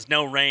Melon's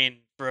No Rain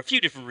for a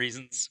few different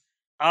reasons.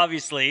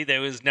 Obviously,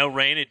 there was no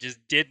rain. It just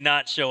did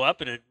not show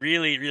up, and it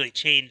really, really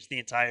changed the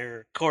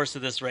entire course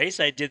of this race.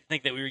 I did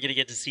think that we were going to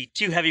get to see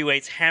two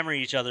heavyweights hammer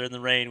each other in the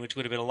rain, which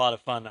would have been a lot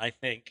of fun, I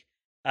think.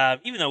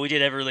 Even though we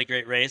did have a really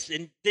great race.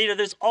 And,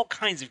 there's all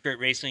kinds of great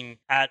racing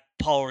at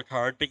Paul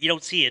Ricard, but you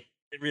don't see it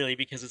really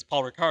because it's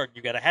Paul Ricard.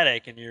 You've got a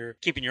headache and you're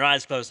keeping your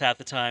eyes closed half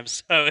the time.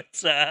 So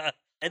it's,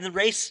 and the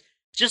race,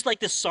 just like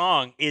this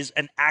song, is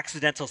an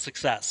accidental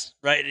success,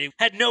 right? It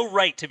had no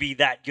right to be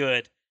that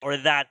good or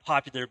that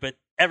popular, but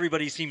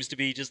everybody seems to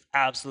be just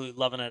absolutely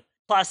loving it.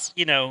 Plus,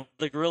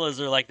 the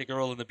gorillas are like the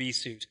girl in the bee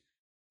suit.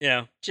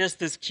 Just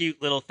this cute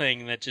little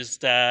thing that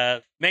just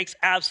makes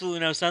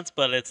absolutely no sense,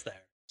 but it's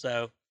there.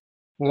 So,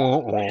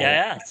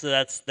 yeah. So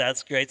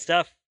that's great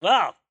stuff.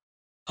 Well,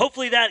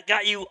 hopefully that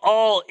got you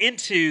all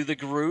into the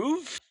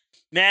groove.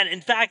 Man,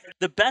 in fact,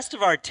 the best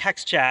of our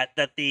text chat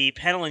that the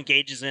panel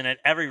engages in at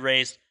every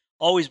race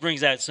always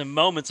brings out some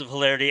moments of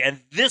hilarity,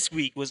 and this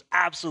week was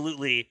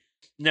absolutely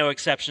no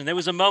exception. There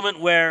was a moment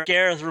where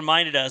Gareth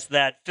reminded us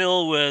that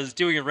Phil was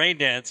doing a rain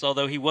dance,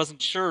 although he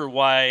wasn't sure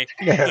why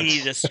he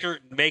needed a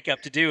skirt and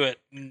makeup to do it.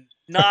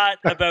 Not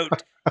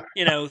about,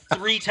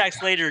 3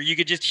 texts later, you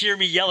could just hear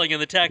me yelling in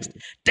the text,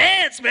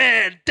 "Dance,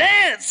 man,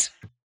 dance!"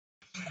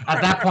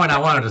 At that point, I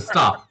wanted to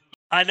stop.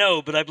 I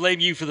know, but I blame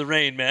you for the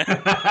rain, man.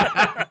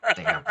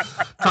 Damn.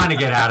 Trying to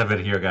get out of it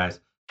here, guys.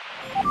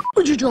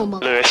 What you doing,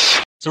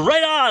 Lewis? So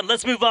right on,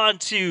 let's move on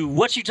to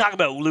What You Talk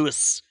About,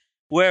 Lewis,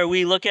 where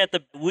we look at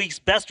the week's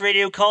best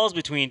radio calls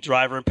between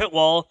driver and pit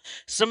wall,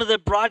 some of the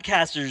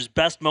broadcasters'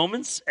 best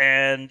moments,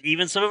 and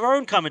even some of our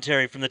own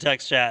commentary from the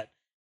text chat.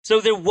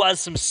 So there was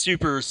some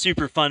super,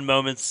 super fun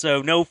moments,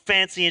 so no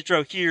fancy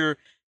intro here.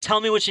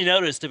 Tell me what you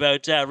noticed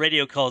about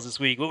radio calls this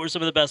week. What were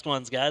some of the best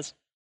ones, guys?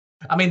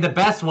 I mean, the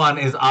best one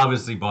is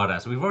obviously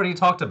Bottas. We've already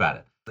talked about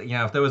it.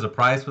 If there was a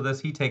prize for this,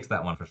 he takes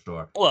that one for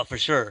sure. Well, for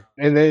sure.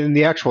 And then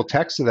the actual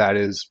text of that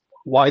is,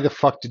 why the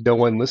fuck did no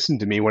one listen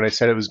to me when I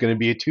said it was going to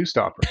be a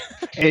two-stopper?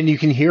 And you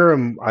can hear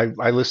him.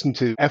 I listened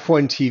to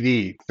F1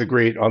 TV, the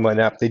great online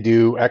app. They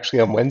do, actually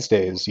on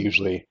Wednesdays,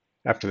 usually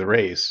after the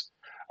race,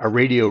 a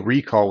radio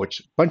recall, which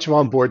a bunch of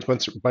onboards,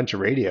 bunch of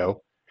radio.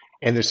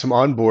 And there's some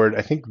onboard,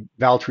 I think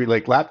Valtteri,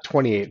 like lap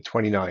 28,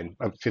 29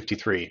 of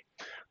 53,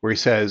 where he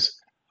says,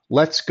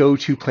 let's go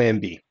to plan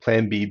B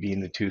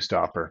being the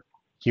two-stopper.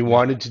 He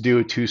wanted to do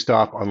a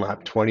two-stop on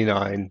lap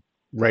 29,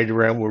 right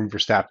around when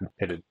Verstappen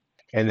pitted.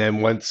 And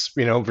then once,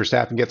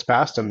 Verstappen gets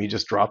past him, he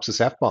just drops this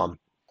F-bomb.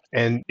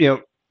 And,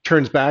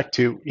 turns back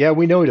to, yeah,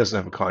 we know he doesn't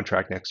have a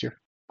contract next year.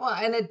 Well,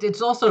 and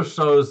it also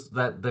shows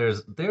that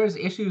there's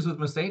issues with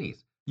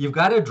Mercedes. You've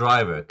got a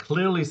driver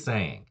clearly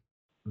saying,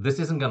 this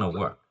isn't going to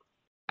work.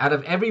 Out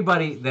of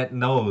everybody that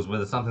knows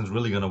whether something's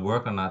really going to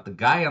work or not, the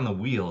guy on the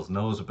wheels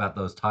knows about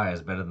those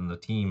tires better than the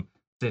team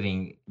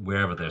sitting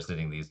wherever they're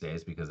sitting these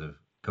days because of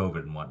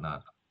COVID and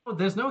whatnot. Well,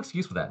 there's no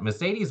excuse for that.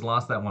 Mercedes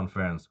lost that one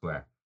fair and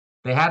square.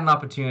 They had an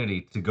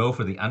opportunity to go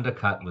for the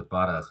undercut with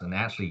Bottas and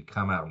actually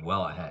come out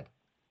well ahead,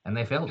 and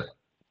they failed it.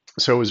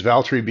 So was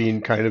Valtteri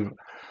being kind of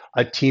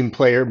a team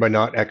player by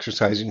not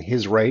exercising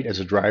his right as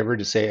a driver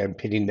to say, I'm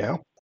pitting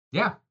now?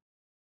 Yeah,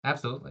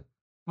 absolutely.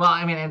 Well,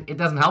 I mean, it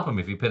doesn't help him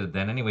if he pitted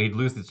then. Anyway, he'd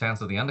lose the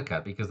chance of the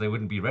undercut because they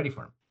wouldn't be ready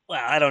for him.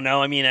 Well, I don't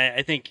know. I mean,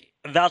 I think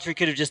Valtteri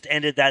could have just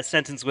ended that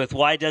sentence with,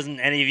 why doesn't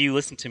any of you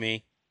listen to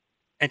me?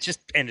 And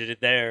just ended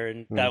it there,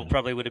 and that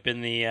probably would have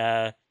been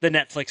the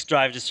Netflix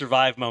Drive to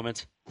Survive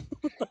moment.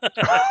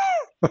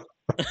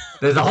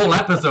 There's a whole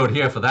episode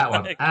here for that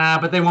one,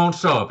 but they won't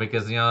show it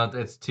because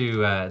it's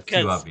too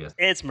obvious.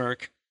 It's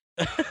Merc.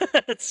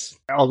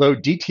 Although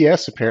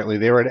DTS apparently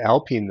they were at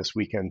Alpine this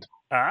weekend.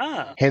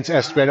 Hence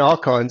Esteban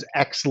Ocon's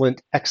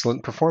excellent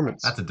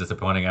performance. That's a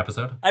disappointing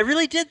episode. I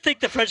really did think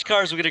the French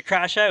cars were going to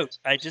crash out.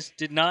 I just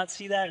did not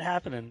see that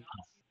happening.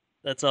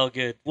 That's all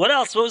good. What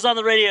else? What was on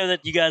the radio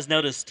that you guys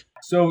noticed?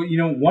 So,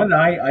 one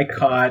I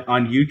caught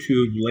on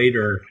YouTube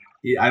later,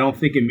 I don't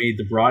think it made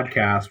the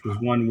broadcast, was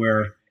one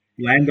where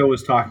Lando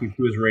was talking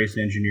to his race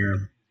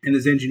engineer, and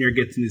his engineer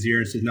gets in his ear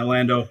and says, now,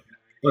 Lando,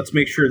 let's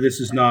make sure this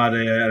is not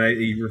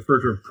he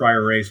referred to a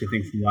prior race, I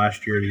think from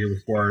last year, the year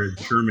before, in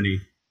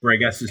Germany, where I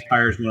guess his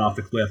tires went off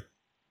the cliff.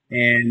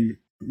 And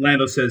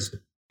Lando says,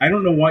 I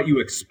don't know what you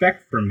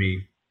expect from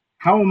me.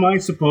 How am I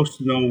supposed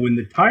to know when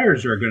the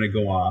tires are going to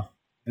go off?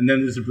 And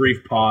then there's a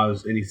brief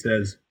pause, and he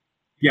says,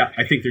 yeah,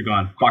 I think they're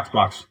gone.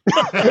 Box.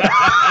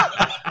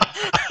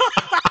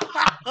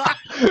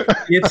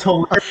 It's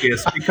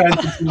hilarious because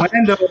it's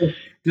Lando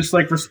just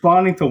like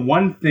responding to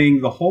one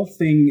thing. The whole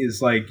thing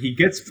is like he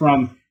gets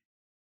from,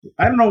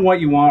 I don't know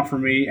what you want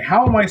from me.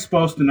 How am I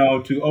supposed to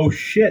know to, oh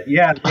shit,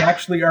 yeah, they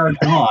actually are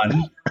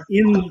gone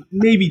in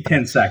maybe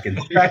 10 seconds.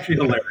 It's actually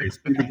hilarious.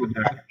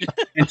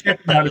 And check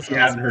it out if you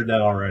haven't heard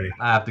that already.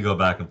 I have to go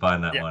back and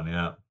find that one.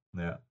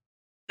 Yeah.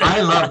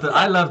 I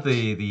love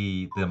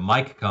the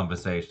mic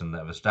conversation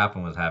that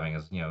Verstappen was having,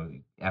 as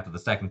after the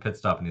second pit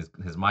stop and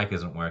his mic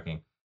isn't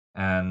working,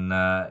 and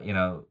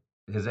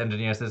his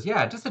engineer says,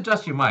 "Yeah, just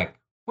adjust your mic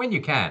when you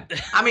can."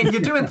 I mean,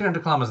 you're doing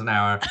 300 kilometers an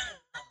hour,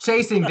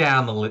 chasing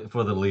down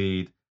for the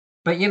lead,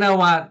 but you know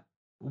what?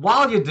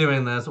 While you're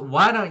doing this,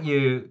 why don't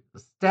you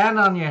stand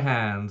on your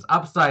hands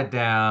upside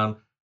down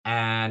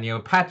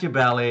and pat your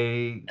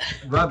belly,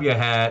 rub your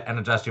head, and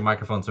adjust your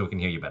microphone so we can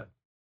hear you better.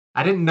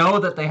 I didn't know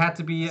that they had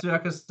to be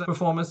circus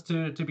performers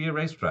to be a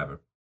race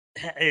driver.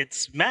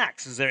 It's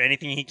Max. Is there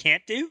anything he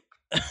can't do?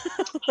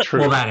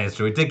 True. Well, that is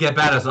true. It did get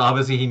better, so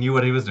obviously he knew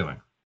what he was doing.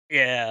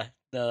 Yeah,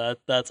 no,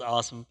 that's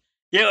awesome.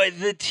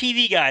 The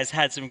TV guys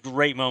had some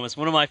great moments.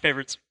 One of my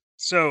favorites.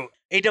 So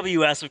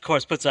AWS, of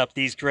course, puts up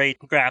these great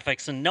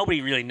graphics, and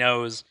nobody really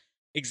knows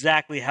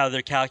exactly how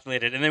they're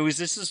calculated. And there was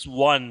this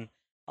one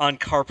on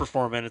car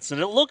performance,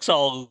 and it looks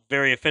all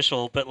very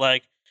official, but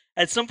like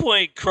at some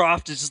point,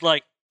 Croft is just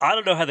like, I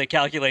don't know how they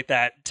calculate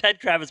that. Ted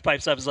Kravitz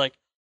pipes up, is like,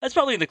 that's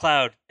probably in the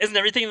cloud. Isn't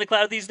everything in the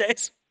cloud these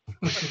days?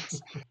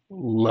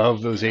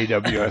 Love those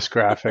AWS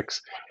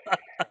graphics.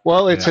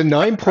 Well, it's a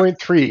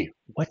 9.3.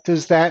 What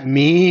does that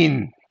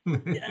mean?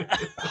 Yeah.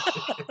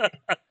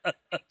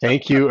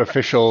 Thank you,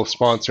 official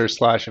sponsor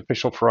 /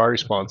 official Ferrari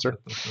sponsor.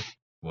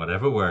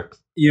 Whatever works.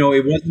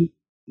 It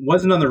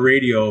wasn't on the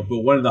radio, but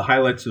one of the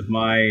highlights of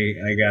my,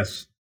 I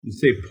guess,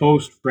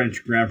 post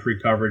French Grand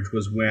Prix coverage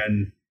was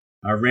when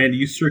Randy,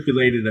 you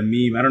circulated a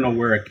meme. I don't know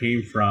where it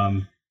came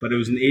from, but it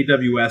was an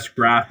AWS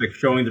graphic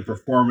showing the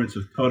performance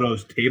of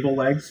Toto's table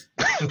legs.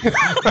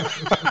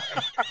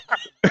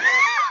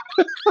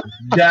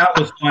 That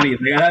was funny.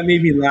 That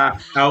made me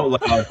laugh out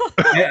loud.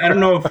 I don't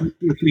know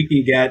if we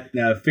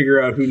can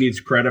figure out who needs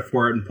credit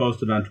for it and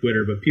post it on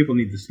Twitter, but people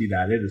need to see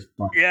that. It is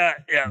fun. Yeah.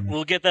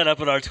 We'll get that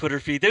up on our Twitter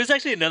feed. There was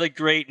actually another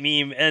great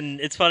meme, and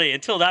it's funny.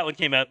 Until that one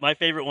came out, my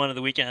favorite one of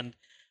the weekend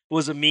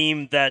was a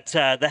meme that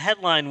the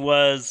headline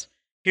was,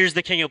 "Here's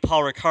the King of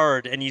Paul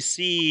Ricard," and you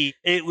see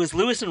it was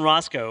Lewis and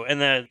Roscoe,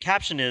 and the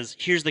caption is,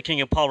 "Here's the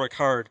King of Paul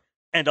Ricard,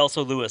 and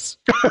also Lewis."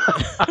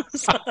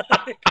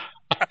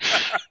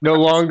 No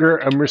longer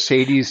a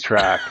Mercedes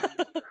track.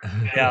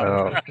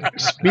 Yeah.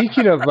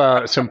 Speaking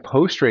of some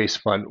post-race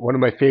fun, one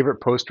of my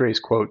favorite post-race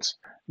quotes,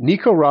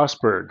 Nico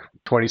Rosberg,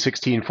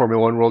 2016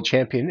 Formula One world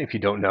champion, if you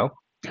don't know,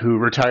 who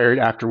retired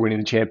after winning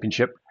the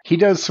championship. He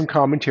does some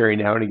commentary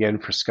now and again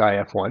for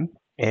Sky F1.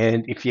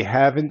 And if you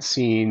haven't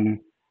seen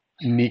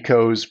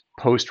Nico's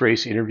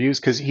post-race interviews,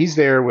 because he's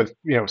there with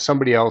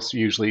somebody else,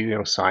 usually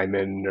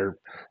Simon or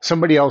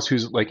somebody else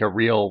who's like a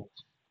real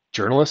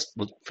journalist,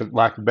 for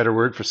lack of a better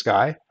word, for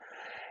Sky,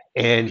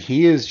 and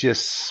he is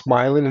just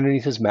smiling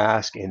underneath his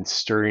mask and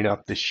stirring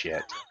up the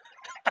shit.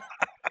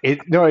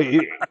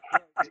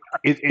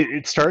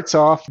 It starts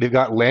off, they've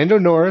got Lando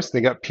Norris,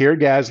 they got Pierre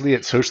Gasly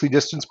at socially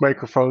distanced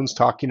microphones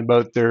talking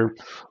about their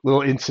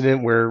little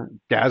incident where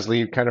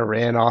Gasly kind of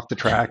ran off the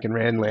track and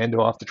ran Lando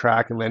off the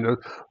track, and Lando,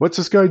 "What's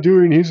this guy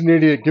doing? He's an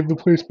idiot. Give the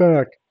place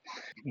back."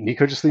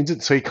 Nico just leans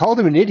in. So he called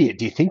him an idiot.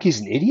 Do you think he's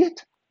an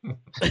idiot?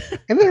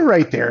 And they're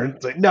right there.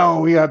 It's like,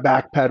 no, we got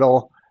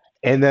backpedal.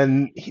 And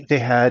then they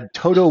had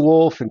Toto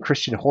Wolff and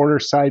Christian Horner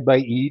side by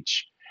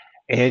each,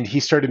 and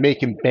he started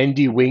making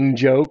bendy wing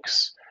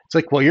jokes. It's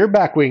like, well, your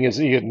back wing is,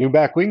 you got a new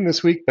back wing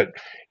this week, but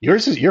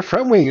your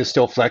front wing is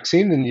still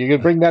flexing, and you're going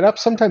to bring that up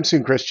sometime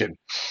soon, Christian.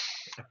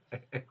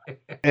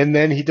 And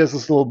then he does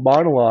this little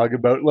monologue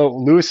about,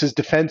 well, Lewis's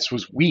defense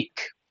was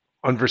weak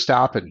on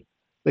Verstappen.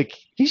 Like,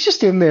 he's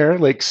just in there,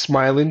 like,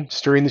 smiling,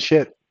 stirring the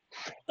shit.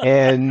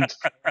 And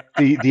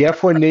the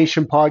F1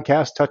 Nation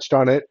podcast touched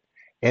on it,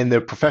 and the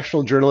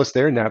professional journalist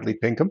there, Natalie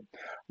Pinkham,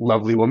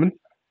 lovely woman,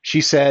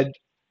 she said,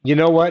 you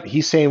know what?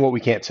 He's saying what we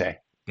can't say.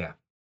 Yeah.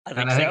 I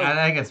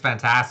think it's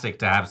fantastic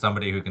to have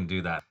somebody who can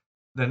do that.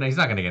 Then he's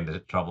not going to get into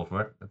trouble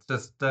for it. It's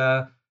just,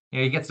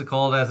 he gets the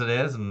call as it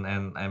is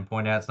and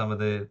point out some of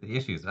the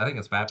issues. I think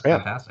it's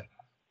fantastic.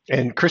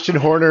 And Christian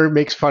Horner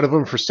makes fun of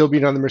him for still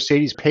being on the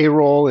Mercedes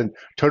payroll, and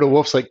Toto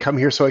Wolff's like, "Come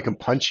here so I can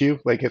punch you."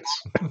 Like,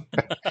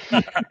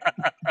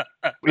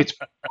 it's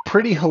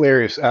pretty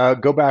hilarious.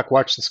 Go back,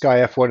 watch the Sky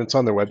F1. It's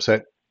on their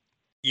website.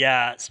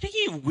 Yeah.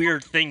 Speaking of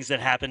weird things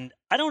that happened,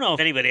 I don't know if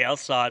anybody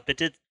else saw it,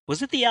 but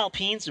was it the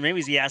Alpines or maybe it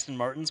was the Aston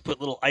Martins put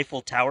little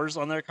Eiffel Towers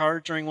on their car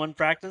during one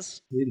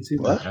practice? You didn't see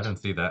What? that? I didn't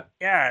see that.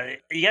 Yeah,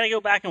 you got to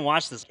go back and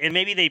watch this. And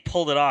maybe they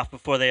pulled it off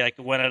before they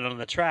went out on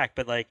the track,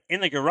 but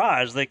in the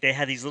garage, they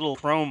had these little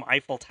chrome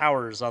Eiffel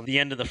Towers on the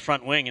end of the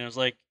front wing, and it was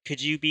like,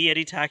 could you be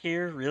Eddie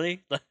Takir,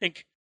 really?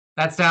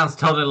 That sounds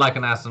totally like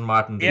an Aston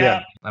Martin.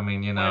 Yeah. I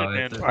mean,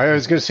 I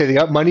was going to say they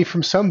got money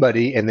from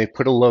somebody and they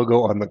put a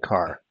logo on the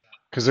car.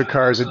 Because their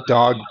car is a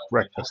dog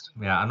breakfast.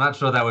 Yeah, I'm not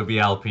sure that would be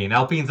Alpine.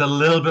 Alpine's a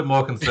little bit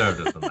more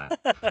conservative than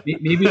that.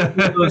 Maybe it's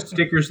one of those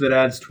stickers that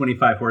adds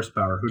 25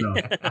 horsepower. Who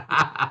knows?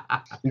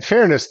 In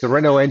fairness, the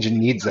Renault engine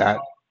needs that.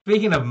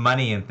 Speaking of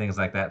money and things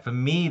like that, for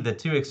me, the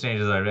two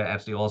exchanges I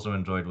actually also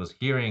enjoyed was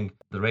hearing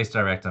the race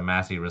director,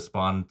 Massey,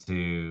 respond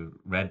to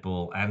Red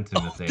Bull and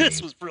to Mercedes.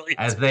 This was brilliant.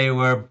 As they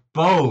were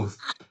both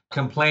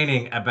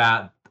complaining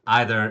about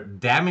either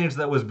damage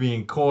that was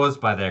being caused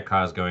by their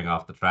cars going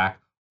off the track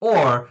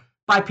or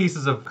by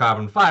pieces of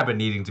carbon fiber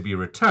needing to be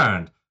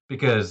returned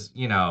because,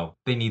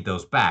 they need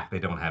those back. They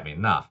don't have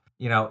enough.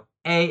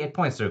 It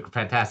points to a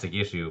fantastic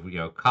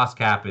issue. Cost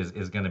cap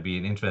is going to be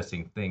an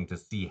interesting thing to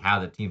see how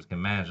the teams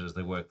can manage as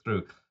they work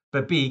through.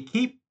 But B,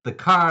 keep the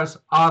cars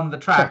on the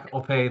track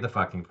or pay the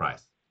fucking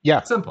price.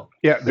 Yeah. Simple.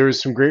 Yeah, there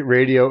was some great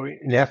radio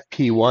in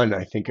FP1,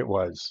 I think it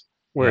was,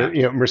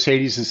 where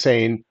Mercedes is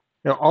saying,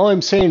 all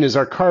I'm saying is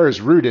our car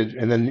is rooted,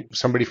 and then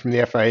somebody from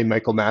the FIA,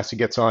 Michael Massey,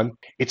 gets on.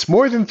 It's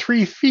more than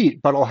 3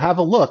 feet, but I'll have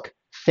a look.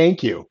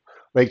 Thank you.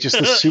 Like just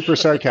the super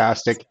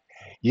sarcastic.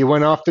 You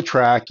went off the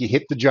track. You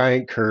hit the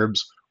giant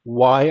curbs.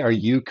 Why are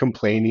you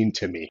complaining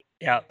to me?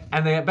 Yeah.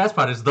 And the best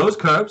part is those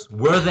curbs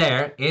were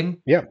there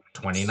in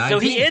 2019. So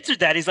he answered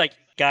that. He's like,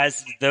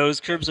 guys, those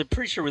curbs, I'm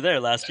pretty sure were there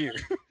last year.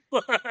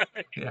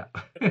 Yeah.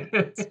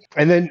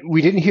 And then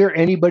we didn't hear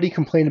anybody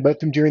complain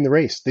about them during the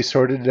race. They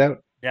sorted it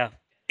out. Yeah.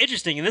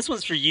 Interesting. And this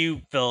one's for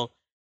you, Phil.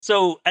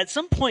 So at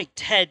some point,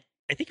 Ted,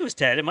 I think it was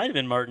Ted, it might have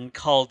been Martin,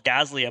 called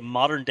Gasly a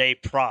modern day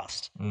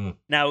Prost.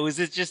 Now, was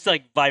it just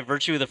like by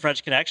virtue of the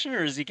French connection,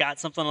 or has he got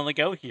something on the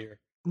go here?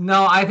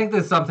 No, I think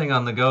there's something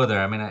on the go there.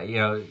 I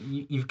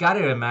mean, you've got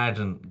to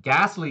imagine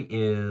Gasly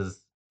is,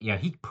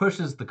 he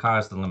pushes the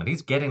cars to the limit.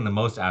 He's getting the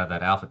most out of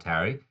that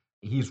AlphaTauri.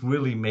 He's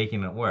really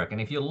making it work.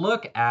 And if you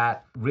look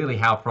at really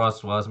how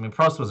Prost was,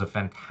 Prost was a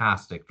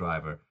fantastic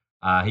driver.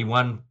 He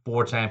won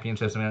 4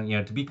 championships.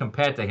 To be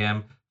compared to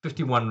him,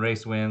 51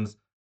 race wins,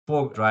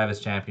 4 drivers'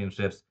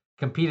 championships,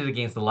 competed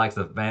against the likes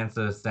of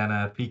Vansa,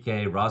 Senna,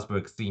 Piquet,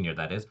 Rosberg Sr.,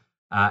 that is,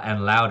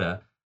 and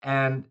Lauda.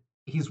 And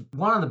he's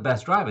one of the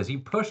best drivers. He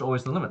pushed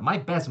always the limit. My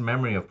best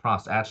memory of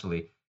Prost,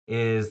 actually,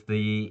 is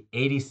the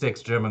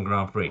 86 German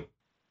Grand Prix.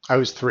 I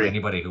was 3. For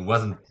anybody who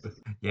wasn't...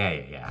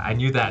 Yeah. I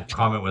knew that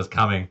comment was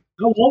coming.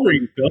 How old are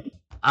you, Phil?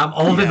 I'm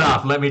old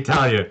enough, let me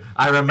tell you.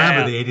 I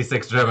remember the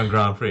 86 German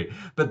Grand Prix.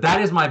 But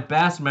that is my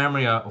best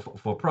memory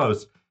for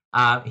Prost.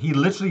 He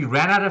literally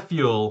ran out of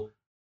fuel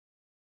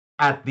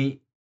at the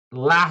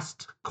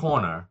last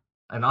corner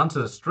and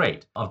onto the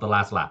straight of the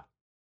last lap.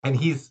 And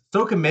he's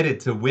so committed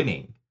to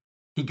winning,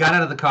 he got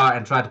out of the car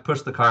and tried to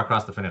push the car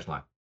across the finish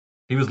line.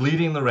 He was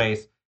leading the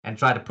race and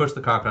tried to push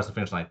the car across the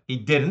finish line. He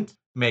didn't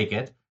make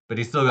it, but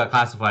he still got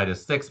classified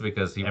as 6th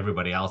because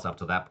everybody else up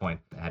to that point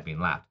had been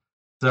lapped.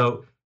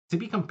 So to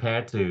be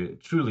compared to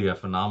truly a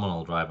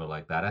phenomenal driver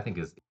like that, I think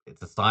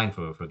it's a sign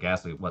for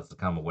Gasly what's to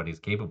come of what he's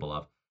capable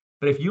of.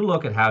 But if you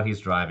look at how he's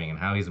driving and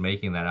how he's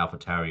making that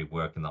AlphaTauri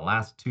work in the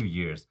last 2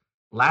 years,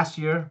 last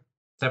year,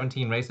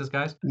 17 races,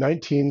 guys?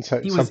 19,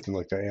 something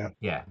like that,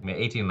 yeah. Yeah,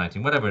 18,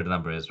 19, whatever the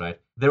number is, right?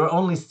 There were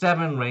only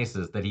 7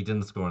 races that he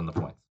didn't score in the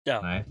points,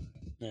 right?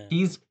 Yeah.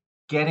 He's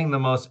getting the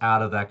most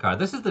out of that car.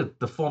 This is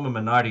the former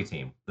Minardi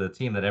team, the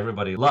team that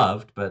everybody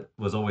loved, but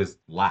was always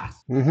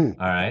last, all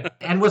right?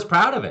 And was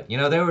proud of it.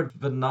 They were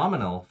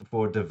phenomenal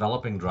for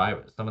developing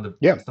drivers.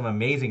 Some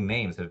amazing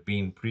names have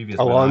been previous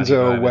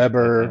Alonso,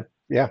 Weber,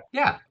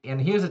 Yeah,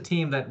 and here's a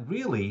team that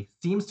really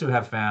seems to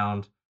have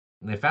found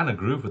a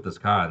groove with this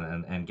car,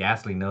 and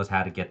Gasly knows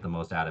how to get the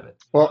most out of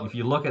it. Well, if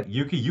you look at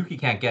Yuki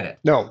can't get it.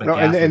 No,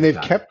 and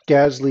they've kept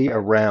Gasly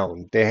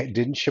around. They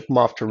didn't ship him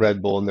off to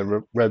Red Bull, and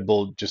then Red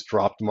Bull just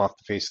dropped him off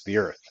the face of the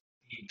earth.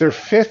 They're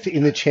 5th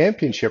in the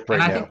championship right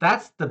now. And I think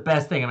that's the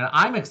best thing.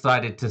 I'm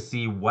excited to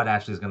see what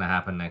actually is going to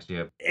happen next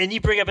year. And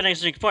you bring up an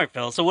interesting point,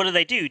 Phil. So what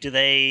do? Do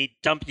they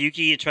dump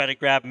Yuki and try to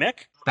grab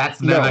Mick?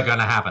 That's never going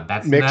to happen.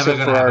 That's Mick's never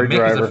going to happen.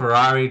 Mick is a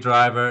Ferrari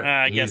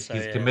driver. He's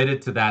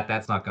committed to that.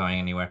 That's not going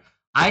anywhere.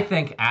 I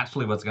think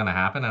actually what's going to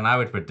happen, and I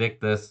would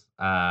predict this,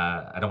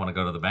 I don't want to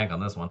go to the bank on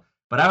this one,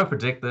 but I would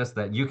predict this,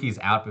 that Yuki's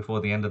out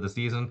before the end of the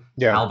season.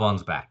 Yeah.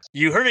 Albon's back.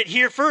 You heard it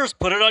here first.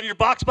 Put it on your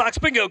box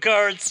bingo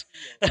cards.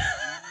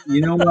 You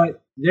know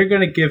what? They're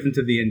going to give him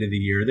to the end of the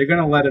year. They're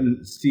going to let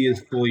him see his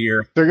full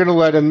year. They're going to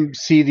let him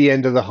see the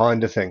end of the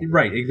Honda thing.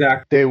 Right,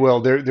 exactly. They will.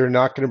 They're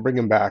not going to bring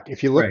him back.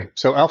 If you look,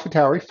 So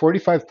AlphaTauri,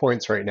 45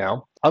 points right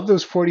now. Of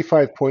those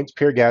 45 points,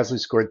 Pierre Gasly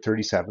scored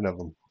 37 of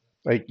them.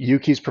 Like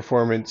Yuki's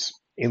performance,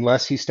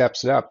 unless he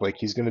steps it up,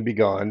 he's going to be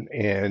gone.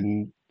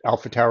 And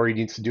AlphaTauri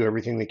needs to do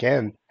everything they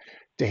can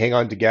to hang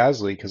on to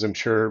Gasly, because I'm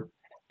sure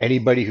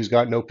anybody who's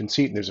got an open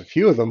seat, and there's a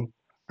few of them,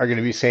 are going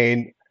to be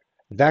saying,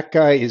 that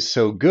guy is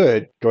so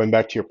good, going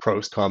back to your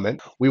Prost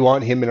comment, we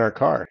want him in our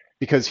car,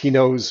 because he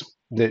knows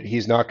that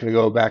he's not going to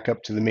go back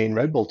up to the main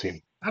Red Bull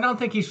team. I don't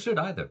think he should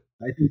either.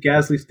 I think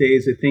Gasly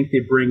stays. I think they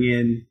bring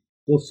in,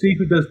 we'll see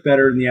who does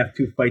better in the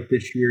F2 fight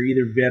this year,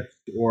 either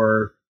Vips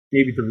or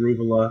maybe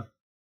Daruvula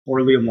or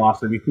Liam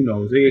Lawson. Who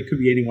knows? It could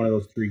be any one of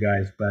those 3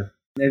 guys, but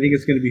I think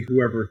it's going to be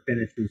whoever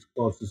finishes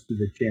closest to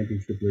the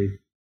championship lead.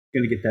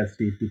 going to get that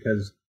seat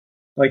because,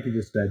 like you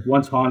just said,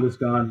 once Honda's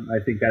gone,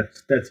 I think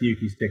that's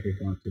Yuki's ticket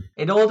going to.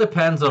 It all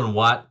depends on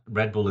what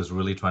Red Bull is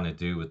really trying to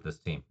do with this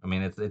team. I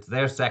mean, it's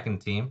their second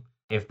team.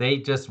 If they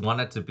just want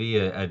it to be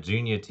a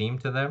junior team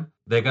to them,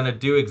 they're going to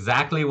do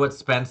exactly what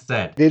Spence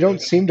said. They don't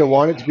seem to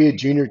want it to be a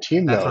junior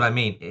team, That's though. what I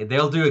mean.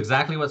 They'll do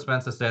exactly what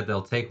Spencer said.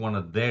 They'll take one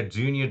of their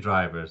junior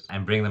drivers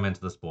and bring them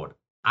into the sport.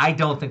 I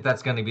don't think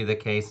that's going to be the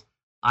case.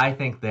 I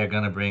think they're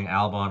going to bring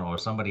Albon or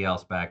somebody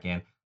else back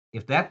in.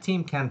 If that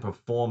team can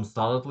perform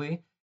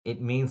solidly, it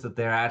means that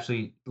they're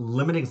actually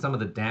limiting some of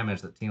the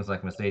damage that teams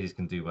like Mercedes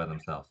can do by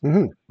themselves.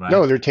 Mm-hmm. Right?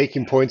 No, they're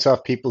taking points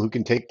off people who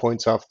can take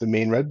points off the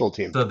main Red Bull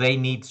team. So they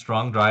need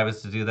strong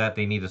drivers to do that.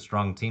 They need a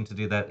strong team to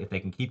do that. If they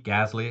can keep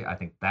Gasly, I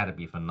think that'd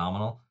be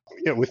phenomenal.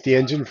 With the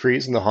engine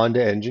freeze and the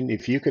Honda engine,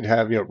 if you could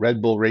have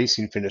Red Bull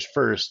Racing finish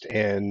first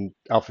and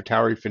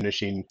AlphaTauri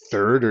finishing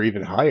third or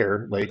even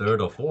higher, like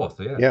third or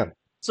fourth, yeah.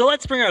 So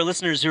let's bring our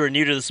listeners who are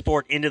new to the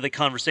sport into the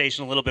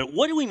conversation a little bit.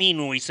 What do we mean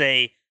when we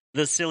say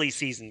the silly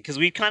season? Because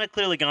we've kind of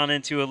clearly gone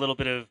into a little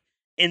bit of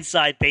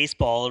inside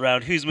baseball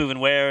around who's moving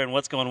where and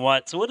what's going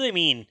what. So what do they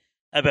mean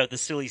about the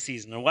silly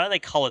season, or why do they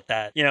call it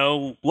that?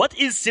 What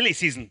is silly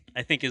season?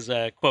 I think is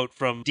a quote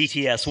from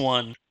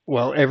DTS1.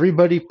 Well,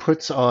 everybody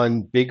puts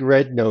on big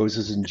red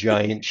noses and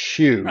giant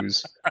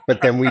shoes,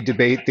 but then we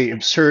debate the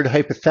absurd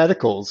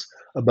hypotheticals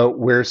about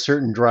where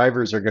certain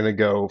drivers are going to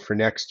go for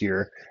next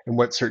year and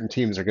what certain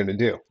teams are going to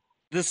do.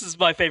 This is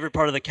my favorite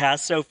part of the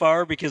cast so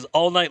far because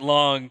all night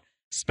long,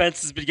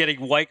 Spence has been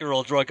getting white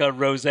girl drunk on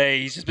rosé.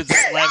 He's just been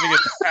slamming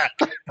it back.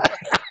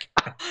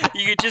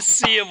 You could just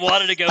see him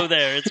wanting to go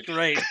there. It's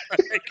great.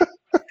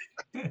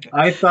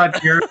 I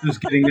thought Garrett was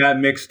getting that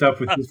mixed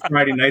up with his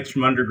Friday nights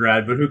from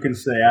undergrad, but who can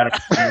say? I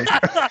don't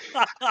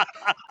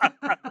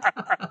know.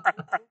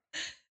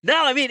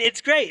 No, I mean,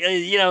 it's great.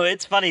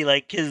 It's funny,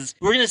 because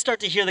we're going to start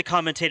to hear the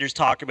commentators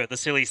talk about the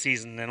silly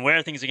season and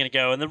where things are going to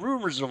go, and the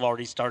rumors have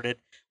already started.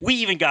 We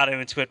even got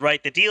into it,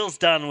 right? The deal's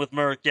done with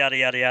Merck, yada,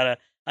 yada, yada.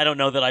 I don't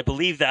know that I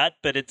believe that,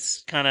 but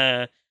it's kind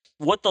of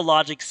what the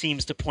logic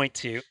seems to point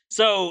to.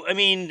 So, I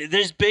mean,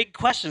 there's big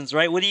questions,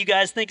 right? What do you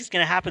guys think is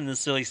going to happen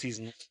this silly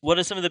season? What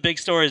are some of the big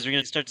stories we're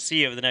going to start to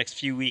see over the next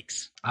few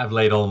weeks? I've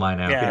laid all mine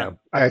out. Yeah.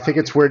 I think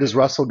it's where does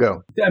Russell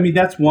go? I mean,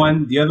 that's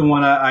one. The other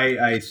one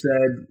I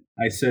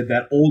said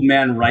that old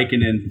man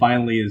Raikkonen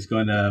finally is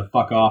going to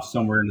fuck off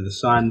somewhere into the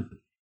sun,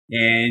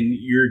 and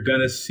you're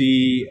going to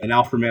see an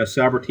Alfa Romeo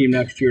Sauber team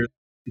next year.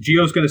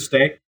 Gio's going to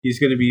stay. He's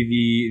going to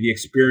be the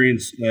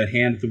experienced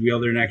hand at the wheel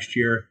there next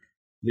year.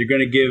 They're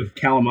going to give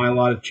Callum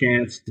Ilott a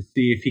chance to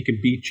see if he can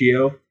beat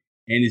Gio,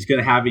 and he's going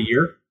to have a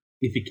year.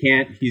 If he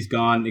can't, he's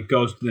gone. It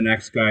goes to the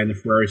next guy in the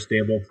Ferrari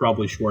stable,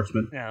 probably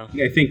Schwartzman. Yeah.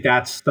 I think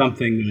that's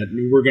something that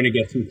we're going to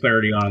get some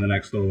clarity on in the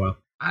next little while.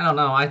 I don't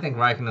know. I think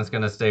Raikkonen's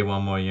going to stay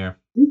one more year.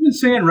 We've been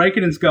saying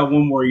Raikkonen's got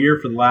one more year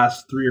for the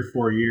last 3 or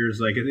 4 years.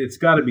 Like, it's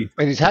got to be.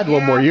 And he's had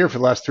one more year for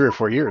the last 3 or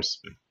 4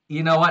 years.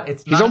 You know what?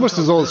 He's almost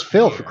as old as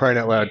Phil, for crying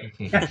out loud.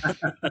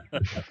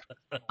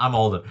 I'm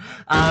older.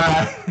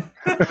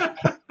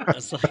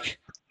 It's like,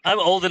 I'm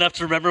old enough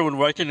to remember when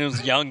Raikkonen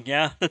was young.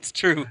 Yeah, that's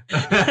true.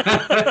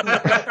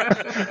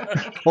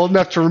 Old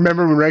enough to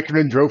remember when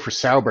Raikkonen drove for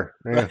Sauber.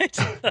 Yeah. Right?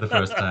 The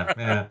first time.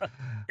 Yeah.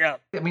 Yeah.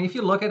 I mean, if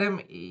you look at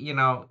him,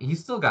 he's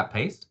still got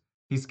pace.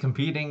 He's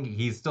competing.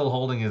 He's still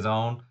holding his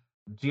own.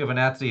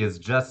 Giovinazzi has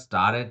just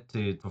started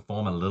to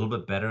perform a little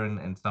bit better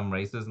in some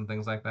races and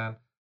things like that.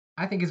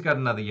 I think he's got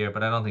another year,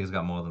 but I don't think he's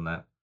got more than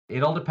that.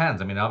 It all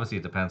depends. I mean, obviously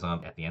it depends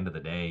on, at the end of the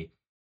day,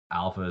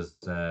 Alpha's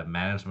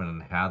management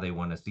and how they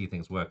want to see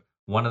things work.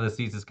 One of the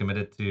seats is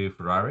committed to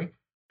Ferrari,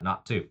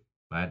 not two,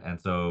 right? And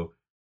so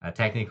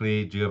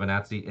technically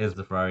Giovinazzi is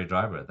the Ferrari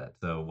driver at that.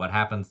 So what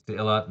happens to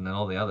Ilott and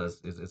all the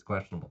others is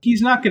questionable.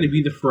 He's not going to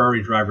be the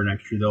Ferrari driver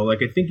next year, though. Like,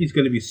 I think he's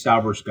going to be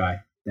Sauber's guy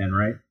then,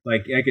 right?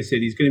 Like I said,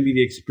 he's going to be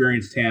the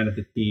experienced hand at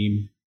the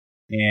team,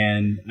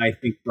 and I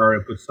think Ferrari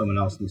will put someone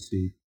else in the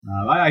seat.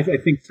 I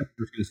think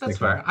Sauber's going to stick. That's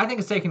fair. I think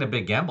it's taking a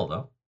big gamble,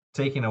 though.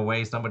 Taking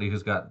away somebody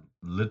who's got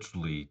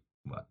literally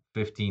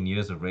 15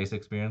 years of race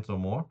experience or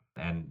more,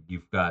 and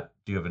you've got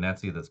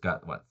Giovinazzi that's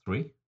got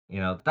 3.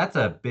 That's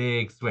a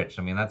big switch.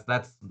 I mean,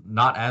 that's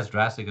not as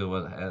drastic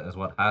as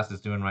what Haas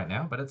is doing right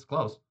now, but it's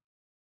close.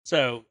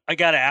 So I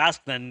got to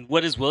ask then,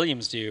 what does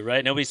Williams do,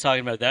 right? Nobody's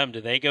talking about them. Do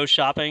they go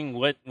shopping?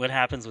 What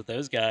happens with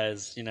those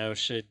guys?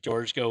 Should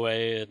George go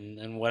away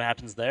and what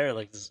happens there?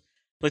 Like, does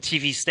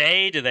Latifi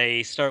stay? Do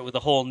they start with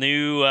a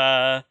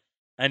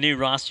new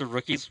roster of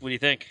rookies? What do you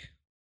think?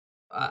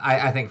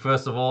 I think,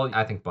 first of all,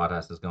 I think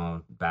Bottas is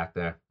going back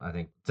there. I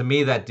think, to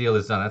me, that deal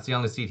is done. That's the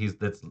only seat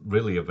that's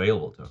really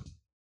available to him,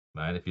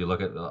 right? If you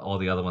look at all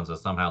the other ones are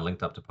somehow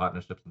linked up to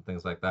partnerships and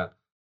things like that.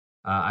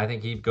 I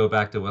think he'd go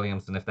back to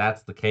Williams, and if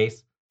that's the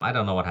case, I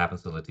don't know what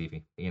happens to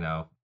Latifi.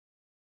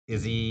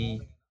 Is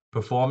he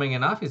performing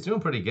enough? He's doing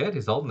pretty good.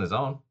 He's holding his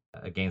own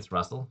against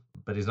Russell,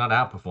 but he's not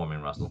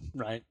outperforming Russell.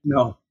 Right.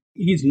 No,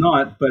 he's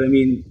not. But, I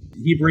mean,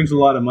 he brings a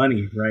lot of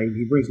money, right?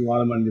 He brings a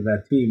lot of money to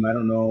that team. I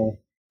don't know.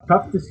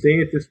 Tough to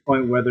say at this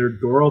point whether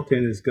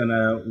Dorilton is going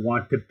to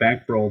want to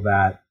bankroll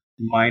that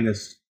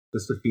minus the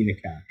Safina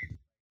cash.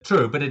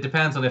 True, but it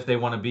depends on if they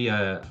want to be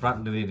a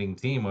front-leading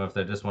team or if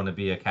they just want to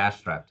be a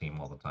cash-strapped team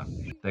all the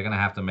time. They're going to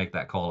have to make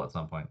that call at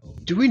some point.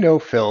 Do we know,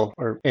 Phil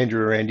or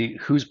Andrew or Randy,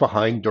 who's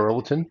behind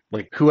Dorilton?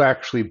 Like, who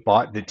actually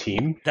bought the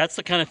team? That's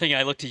the kind of thing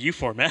I look to you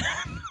for, man.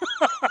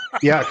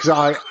 Yeah,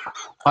 because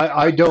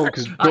I don't.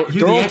 Because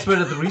you're the expert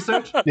at the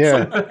research.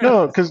 Yeah,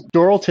 no, because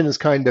Dorilton is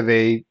kind of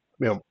a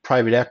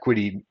private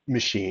equity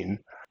machine.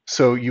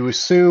 So you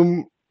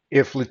assume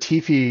if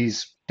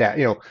Latifi's dad,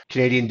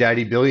 Canadian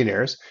daddy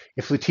billionaires,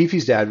 if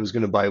Latifi's dad was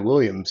going to buy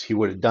Williams, he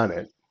would have done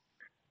it,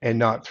 and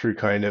not through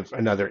kind of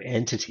another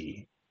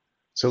entity.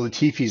 So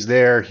Latifi's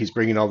there. He's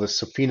bringing all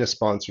this Safina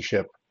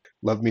sponsorship.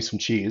 Love me some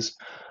cheese.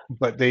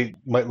 But they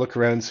might look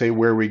around and say,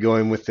 where are we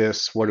going with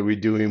this? What are we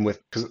doing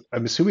with? Because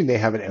I'm assuming they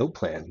have an out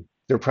plan.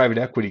 They're a private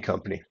equity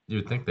company.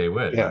 You'd think they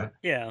would, Yeah. right?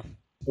 Yeah.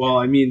 Well,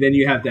 I mean, then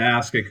you have to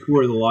ask, like, who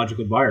are the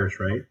logical buyers,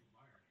 right?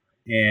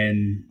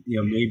 And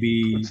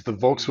maybe It's the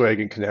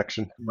Volkswagen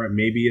connection. right,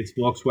 maybe it's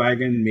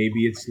Volkswagen,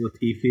 maybe it's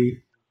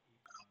Latifi.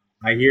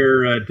 I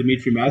hear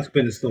Dimitri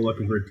Mazepin is still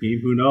looking for a team.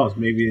 Who knows?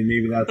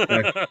 Maybe that's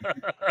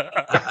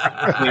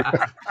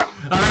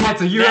All right,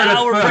 so you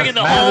Now we're heard bringing it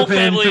the first. whole Mazepin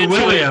family to into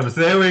it. Williams.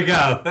 There we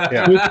go.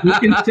 Yeah. who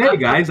can say,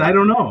 guys? I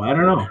don't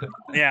know.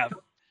 Yeah.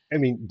 I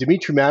mean,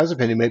 Dimitri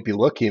Mazepin, he might be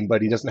looking,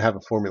 but he doesn't have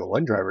a Formula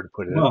One driver to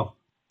put it in. Well,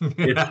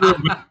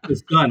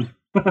 it's done.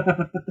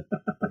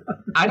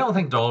 I don't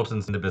think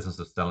Dorilton's in the business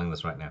of selling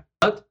this right now.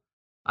 But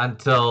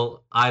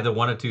until either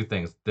one or two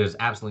things, there's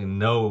absolutely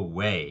no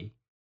way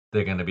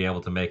they're going to be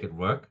able to make it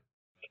work,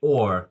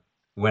 or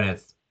when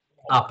it's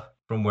up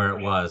from where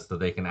it was so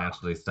they can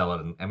actually sell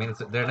it. And I mean,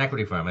 they're an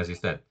equity firm, as you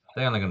said.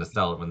 They're only going to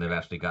sell it when they've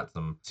actually got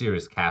some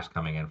serious cash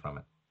coming in from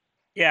it.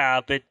 Yeah,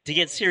 but to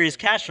get serious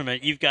cash from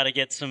it, you've got to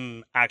get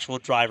some actual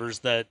drivers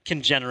that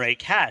can generate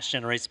cash,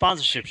 generate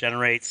sponsorship,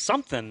 generate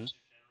something,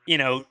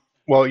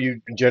 Well,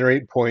 you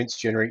generate points,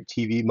 generate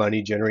TV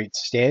money, generate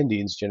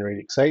standings, generate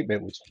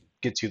excitement, which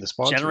gets you the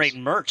sponsors. generate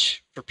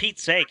merch. For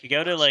Pete's sake, you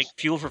go to like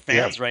Fuel for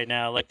Fans right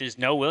now, like there's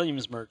no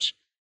Williams merch.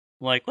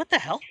 I'm like, what the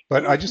hell?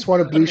 But I just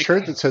want a blue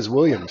shirt that says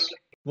Williams.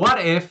 What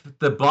if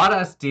the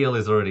Bottas deal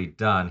is already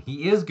done?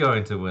 He is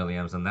going to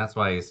Williams, and that's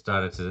why he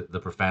started the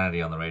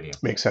profanity on the radio.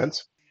 Makes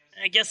sense.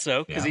 I guess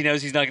so, because Yeah. he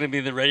knows he's not going to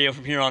be the radio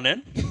from here on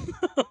in.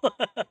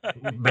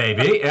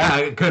 Maybe. Yeah,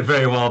 it could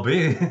very well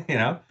be,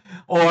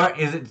 Or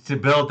is it to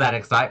build that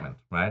excitement,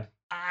 right?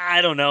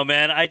 I don't know,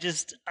 man. I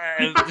just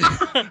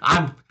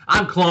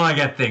I'm clawing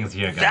at things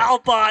here, guys.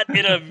 Valbot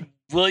in a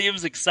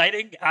Williams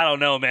exciting? I don't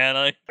know,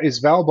 man.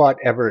 Is Valbot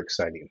ever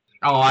exciting?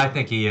 Oh, I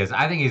think he is.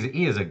 I think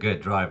he is a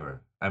good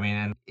driver. I mean,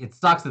 and it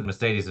sucks that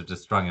Mercedes have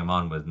just strung him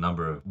on with a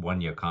number of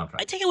one-year I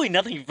contracts. take away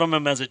nothing from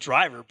him as a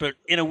driver, but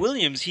in a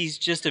Williams, he's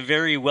just a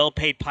very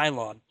well-paid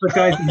pylon. But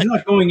guys, he's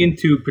not going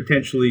into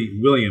potentially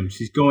Williams.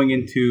 He's going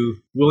into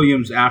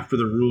Williams after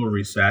the rule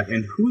reset,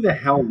 and who the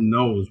hell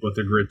knows what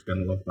the grid's going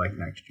to look like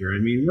next year? I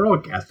mean, we're all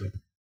guessing.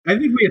 I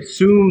think we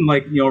assume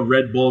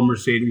Red Bull,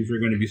 Mercedes are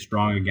going to be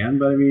strong again,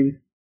 but I mean,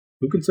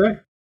 who can say?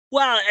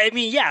 Well, I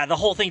mean, yeah, the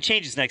whole thing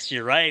changes next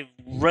year, right?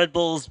 Red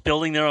Bull's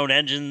building their own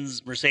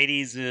engines.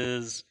 Mercedes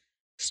is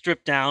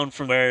stripped down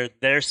from where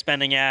they're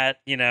spending at.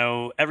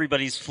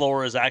 Everybody's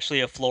floor is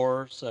actually a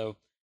floor. So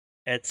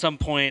at some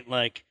point,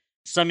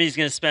 somebody's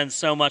going to spend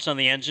so much on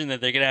the engine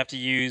that they're going to have to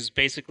use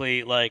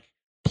basically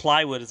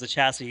plywood as a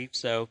chassis.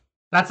 So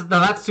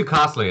that's too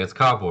costly. It's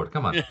cardboard.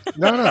 Come on.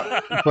 No,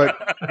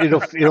 but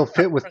it'll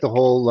fit with the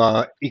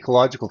whole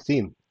ecological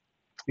theme.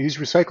 Use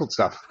recycled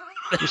stuff.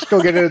 Just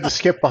go get it at the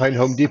skip behind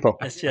Home Depot.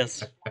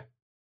 yes.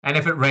 And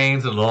if it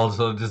rains, it'll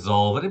also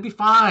dissolve. It'll be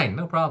fine.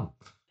 No problem.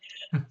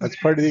 That's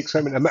part of the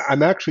excitement.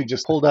 I'm actually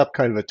just pulled up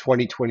kind of a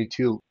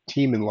 2022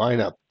 team and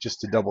lineup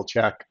just to double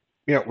check.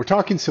 We're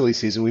talking silly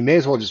season. We may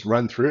as well just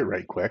run through it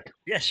right quick.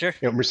 Yeah, sure.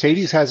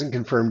 Mercedes hasn't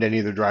confirmed any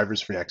of their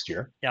drivers for next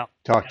year. Yeah.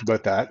 Talked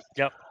about that.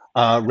 Yep.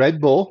 Red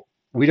Bull,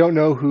 we don't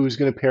know who's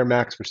going to pair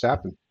Max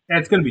Verstappen.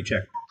 It's going to be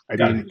Checo.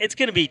 It's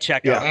going to be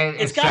Checo. Yeah. And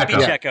It's got to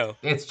be Checo.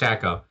 It's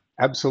Checo.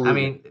 Absolutely. I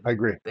mean, I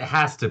agree. It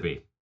has to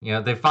be.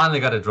 They finally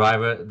got a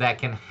driver that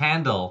can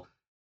handle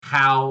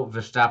how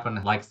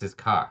Verstappen likes his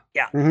car.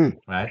 Yeah. Mm-hmm.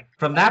 Right?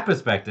 From that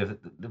perspective,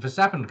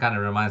 Verstappen kind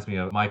of reminds me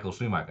of Michael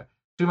Schumacher.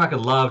 Schumacher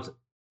loved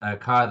a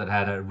car that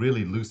had a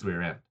really loose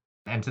rear end.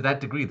 And to that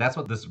degree, that's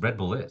what this Red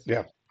Bull is.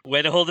 Yeah.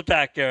 Way to hold it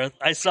back, Gareth.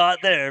 I saw it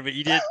there, but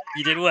you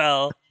did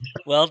well.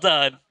 Well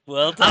done.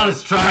 Well done. I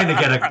was trying to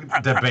get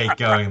a debate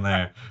going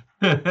there.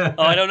 Oh,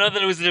 I don't know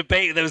that it was a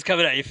debate that was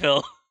coming at you,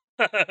 Phil.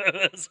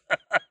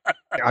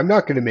 I'm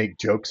not going to make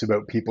jokes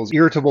about people's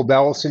irritable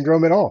bowel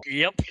syndrome at all.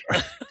 Yep.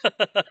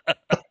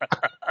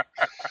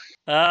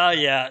 Oh,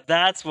 yeah.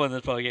 That's one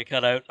that'll probably get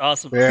cut out.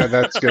 Awesome. Yeah,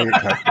 that's going to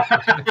get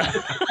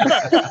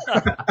cut.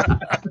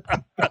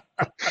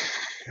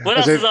 What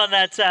else is on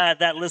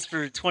that list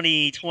for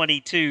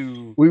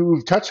 2022?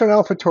 We've touched on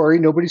AlphaTauri.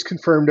 Nobody's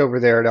confirmed over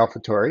there at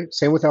AlphaTauri.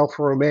 Same with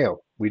Alfa Romeo.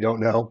 We don't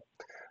know.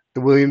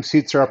 The Williams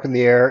seats are up in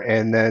the air.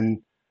 And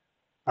then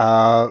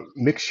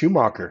Mick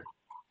Schumacher,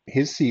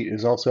 his seat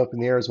is also up in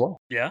the air as well.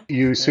 Yeah.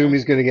 You assume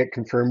he's going to get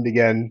confirmed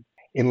again.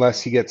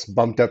 unless he gets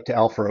bumped up to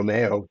Alfa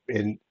Romeo.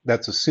 And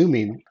that's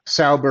assuming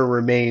Sauber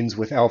remains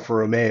with Alfa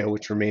Romeo,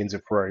 which remains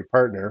a Ferrari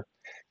partner,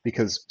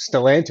 because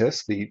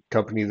Stellantis, the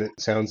company that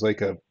sounds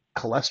like a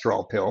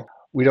cholesterol pill,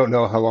 we don't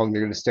know how long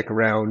they're going to stick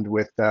around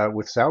with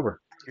Sauber.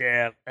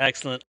 Yeah,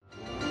 excellent.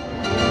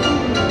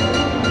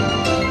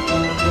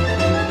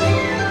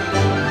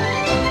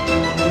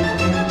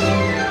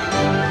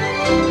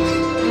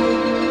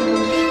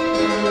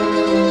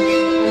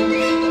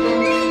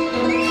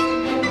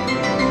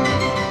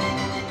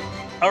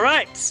 All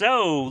right,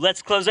 so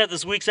let's close out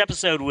this week's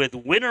episode with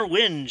Win or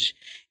Whinge.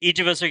 Each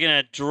of us are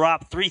going to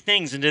drop 3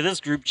 things into this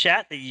group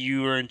chat that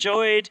you were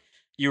enjoyed,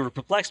 you were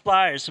perplexed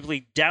by, or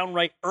simply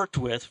downright irked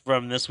with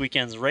from this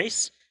weekend's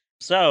race.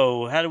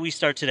 So, how do we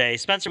start today?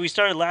 Spencer, we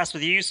started last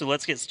with you, so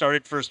let's get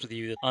started first with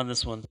you on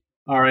this one.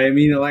 All right. I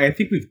mean, I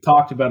think we've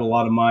talked about a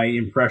lot of my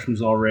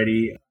impressions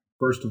already.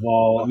 First of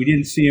all, we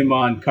didn't see him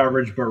on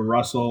coverage, but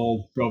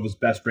Russell drove his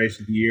best race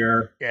of the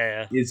year.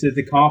 Yeah. Is it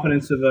the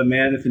confidence of a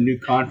man with a new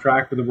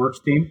contract with the works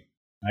team?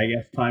 I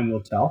guess time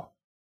will tell.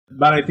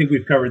 But I think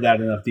we've covered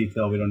that in enough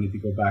detail. We don't need to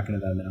go back into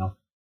that now.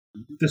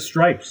 The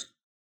stripes.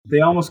 They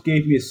almost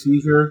gave me a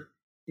seizure.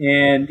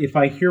 And if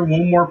I hear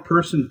one more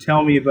person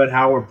tell me about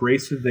how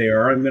abrasive they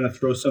are, I'm going to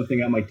throw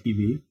something at my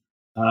TV.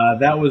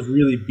 That was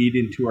really beat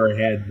into our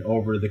head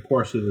over the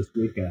course of this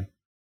weekend.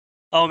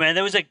 Oh, man,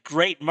 there was a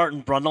great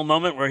Martin Brundle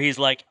moment where he's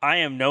like, I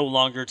am no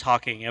longer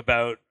talking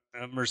about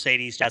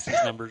Mercedes chassis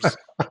numbers.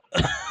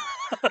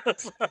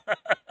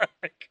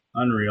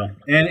 Unreal.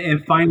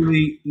 And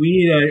finally,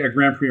 we need a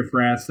Grand Prix of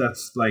France.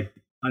 That's like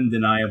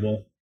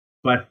undeniable.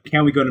 But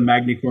can we go to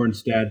Magny-Cours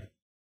instead?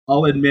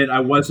 I'll admit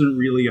I wasn't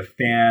really a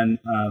fan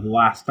the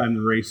last time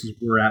the races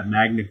were at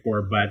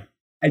Magny-Cours, but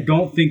I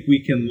don't think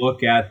we can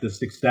look at the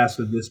success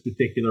of this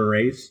particular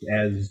race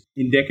as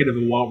indicative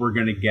of what we're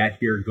going to get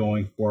here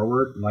going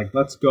forward. Like,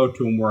 let's go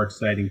to a more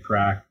exciting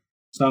track,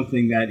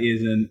 something that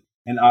isn't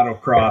an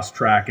autocross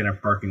track in a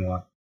parking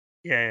lot.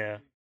 Yeah.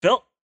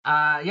 Phil?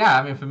 Yeah,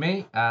 I mean, for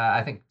me,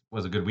 I think it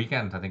was a good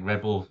weekend. I think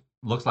Red Bull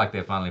looks like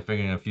they're finally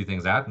figuring a few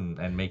things out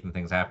and making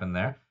things happen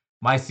there.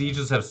 My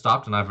sieges have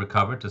stopped and I've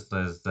recovered, just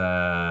as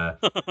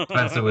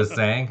Spencer was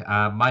saying.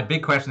 My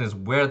big question is,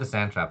 where are the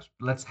sand traps?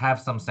 Let's have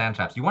some sand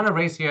traps. You want to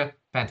race here?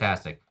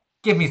 Fantastic.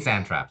 Give me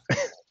sand traps.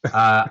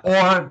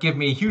 Or give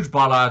me huge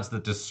bollards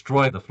that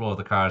destroy the floor of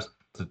the cars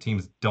so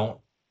teams don't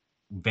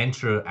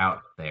venture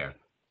out there.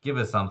 Give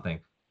us something.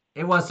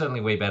 It was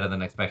certainly way better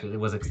than expected. It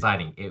was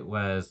exciting. It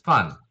was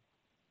fun.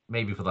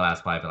 Maybe for the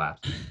last 5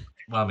 laps.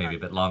 Well, maybe a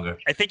bit longer.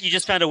 I think you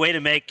just found a way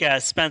to make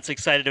Spence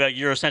excited about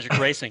Eurocentric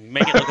racing.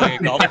 Make it look like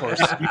a golf course.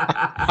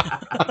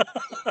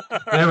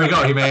 There we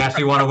go. He may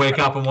actually want to wake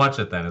up and watch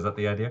it then. Is that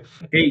the idea?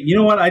 Hey, you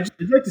know what? I'd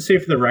like to say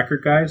for the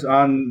record, guys,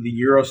 on the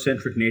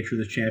Eurocentric nature of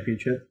this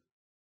championship,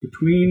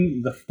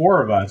 between the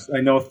 4 of us,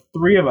 I know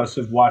 3 of us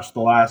have watched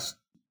the last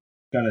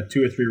kind of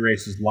 2 or 3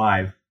 races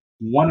live.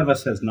 1 of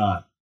us has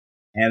not.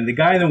 And the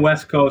guy in the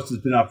West Coast has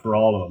been up for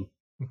all of them.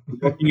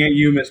 Looking at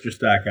you, Mr.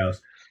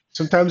 Stackhouse.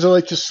 Sometimes I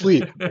like to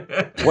sleep.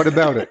 What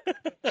about it?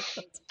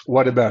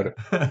 What about it?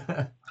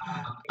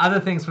 Other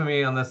things for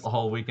me on this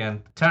whole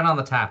weekend. Turn on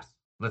the taps.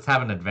 Let's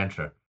have an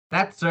adventure.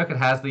 That circuit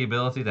has the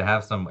ability to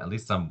have at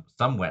least some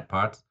wet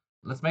parts.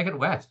 Let's make it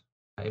wet.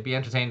 It'd be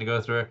entertaining to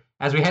go through.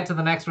 As we head to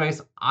the next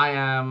race,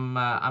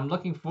 I'm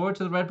looking forward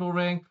to the Red Bull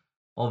Ring.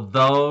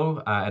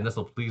 Although, and this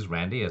will please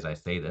Randy as I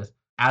say this,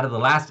 out of the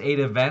last 8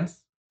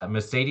 events,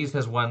 Mercedes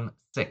has won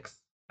 6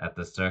 at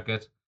this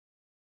circuit.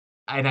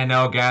 And I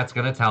know Garrett's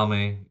going to tell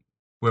me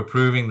we're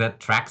proving that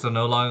tracks are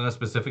no longer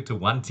specific to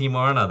one team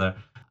or another.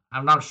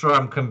 I'm not sure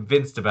I'm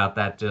convinced about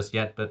that just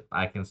yet, but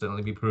I can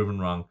certainly be proven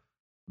wrong.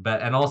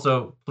 And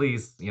also,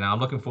 please, I'm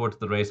looking forward to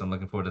the race. I'm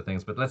looking forward to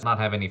things, but let's not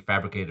have any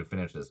fabricated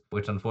finishes,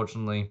 which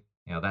unfortunately,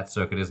 that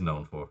circuit is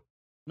known for.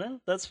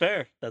 No, that's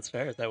fair.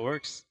 That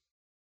works.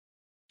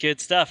 Good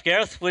stuff.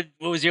 Gareth, what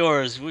was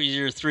yours? What was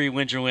your 3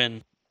 winter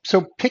win?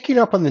 So picking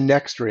up on the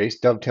next race,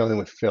 dovetailing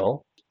with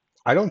Phil,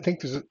 I don't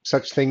think there's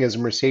such thing as a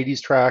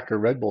Mercedes track or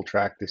Red Bull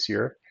track this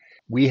year.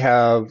 We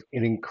have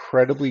an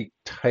incredibly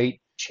tight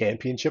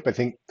championship. I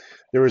think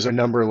there was a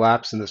number of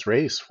laps in this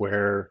race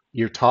where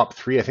your top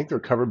 3, I think they're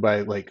covered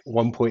by like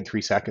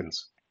 1.3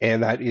 seconds.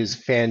 And that is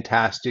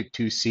fantastic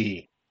to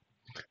see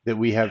that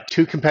we have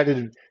 2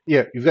 competitive.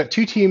 Yeah, you've got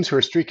 2 teams who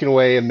are streaking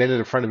away a minute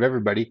in front of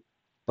everybody,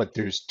 but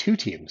there's 2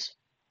 teams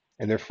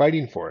and they're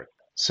fighting for it.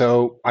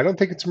 So I don't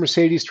think it's a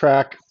Mercedes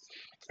track.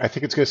 I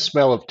think it's going to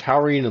smell of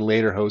taurine and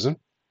lederhosen.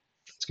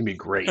 It's going to be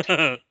great.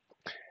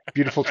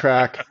 Beautiful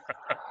track.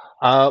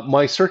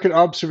 My circuit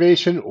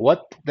observation,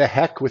 what the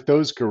heck with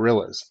those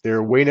gorillas?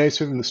 They're way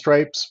nicer than the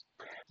stripes.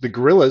 The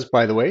gorillas,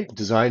 by the way,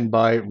 designed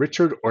by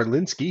Richard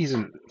Orlinski. He's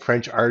a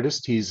French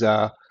artist. He's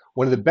one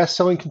of the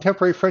best-selling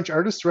contemporary French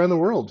artists around the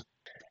world.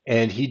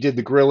 And he did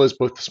the gorillas,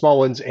 both the small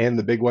ones and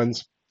the big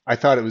ones. I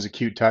thought it was a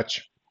cute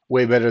touch.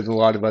 Way better than a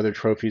lot of other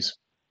trophies.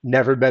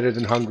 Never better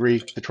than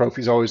Hungary. The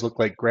trophies always look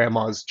like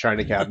grandma's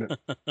china cabinet.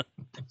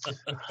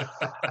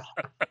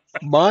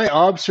 My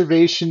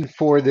observation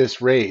for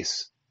this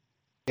race,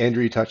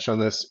 Andrew touched on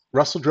this,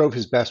 Russell drove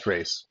his best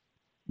race.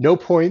 No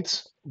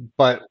points,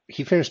 but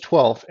he finished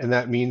 12th, and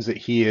that means that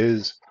he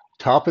is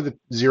top of the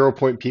 0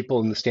 point people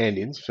in the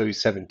standings. So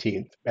he's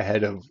 17th,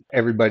 ahead of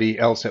everybody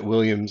else at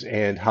Williams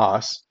and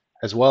Haas,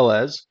 as well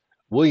as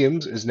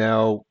Williams is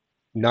now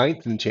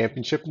 9th in the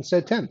championship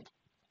instead of 10th,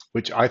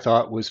 which I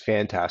thought was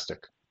fantastic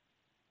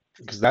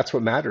because that's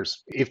what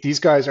matters. If these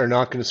guys are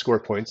not going to score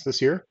points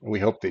this year, and we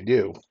hope they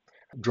do,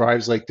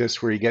 drives like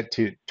this where you get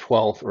to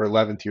 12th or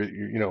 11th,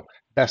 you're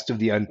best of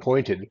the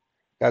unpointed.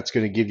 That's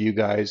going to give you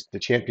guys the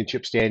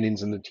championship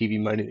standings and the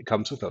TV money that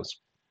comes with those.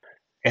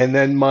 And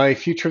then my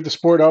future of the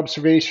sport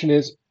observation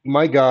is,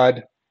 my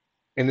God,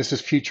 and this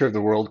is future of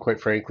the world, quite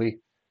frankly,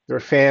 there are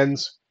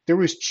fans. There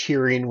was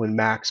cheering when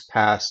Max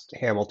passed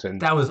Hamilton.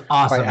 That was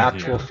awesome. By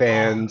actual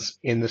fans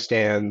in the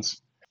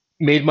stands.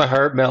 Made my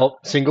heart melt,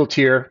 single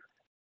tear.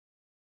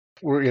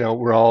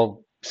 We're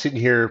all sitting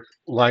here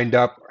lined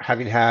up,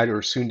 having had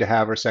or soon to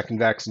have our second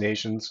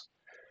vaccinations.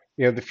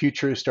 The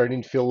future is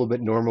starting to feel a little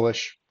bit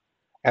normalish.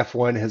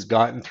 F1 has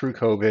gotten through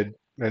COVID,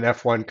 and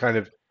F1 kind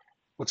of,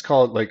 let's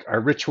call it like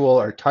our ritual,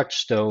 our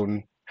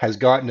touchstone, has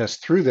gotten us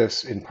through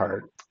this in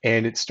part,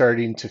 and it's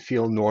starting to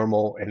feel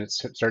normal, and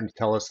it's starting to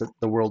tell us that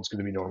the world's going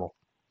to be normal.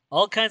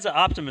 All kinds of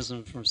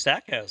optimism from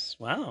Stackhouse.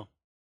 Wow.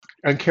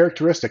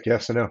 Uncharacteristic,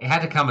 yes, I know. It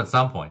had to come at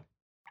some point.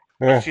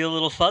 I feel a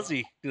little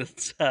fuzzy.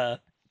 It's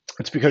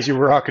because you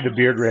were rocking a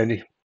beard,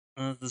 Randy.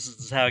 This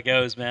is how it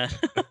goes, man.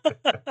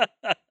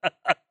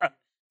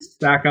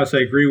 Stackhouse, I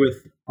agree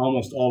with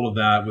almost all of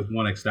that, with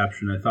one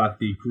exception. I thought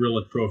the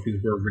Gorilla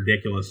trophies were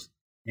ridiculous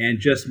and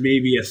just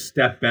maybe a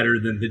step better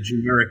than the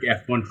generic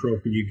F1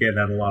 trophy you get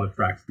at a lot of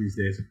tracks these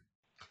days.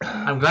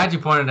 I'm glad you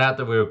pointed out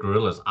that we were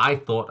gorillas. I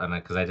thought, and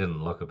because I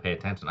didn't look or pay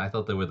attention, I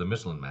thought they were the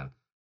Michelin Man.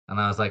 And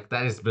I was like,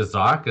 that is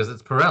bizarre because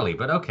it's Pirelli,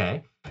 but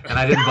okay. And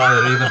I didn't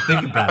bother to even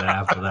think about it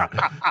after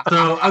that.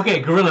 So, okay,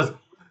 gorillas.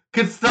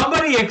 Could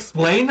somebody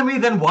explain to me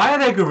then why are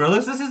they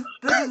gorillas? This is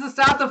the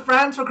south of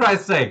France, for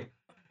Christ's sake.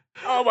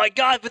 Oh my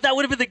God, but that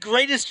would have been the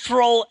greatest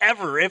troll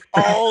ever if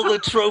all the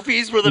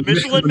trophies were the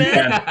Michelin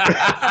Man.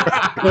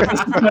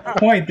 That's the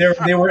point.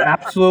 They were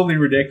absolutely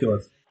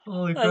ridiculous.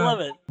 Holy I love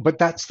it. But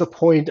that's the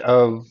point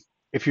of,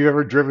 if you've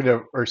ever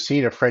driven or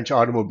seen a French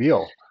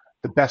automobile,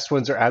 the best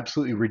ones are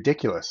absolutely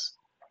ridiculous.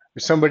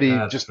 There's somebody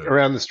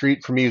around the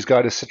street from me who's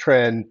got a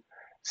Citroen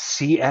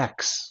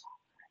CX.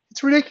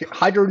 It's ridiculous.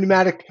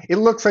 Hydro-pneumatic. It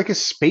looks like a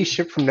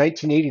spaceship from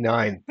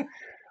 1989.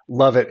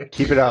 Love it.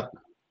 Keep it up.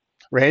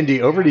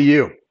 Randy, over to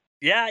you.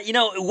 Yeah,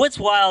 what's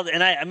wild,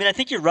 and I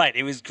think you're right.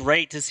 It was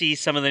great to see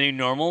some of the new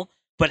normal,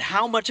 but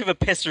how much of a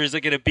pisser is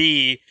it going to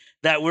be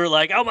that we're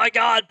like, oh my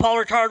God,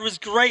 Paul Ricard was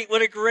great.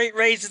 What a great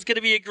race. It's going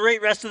to be a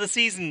great rest of the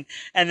season.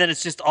 And then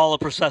it's just all a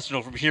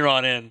processional from here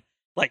on in.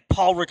 Like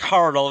Paul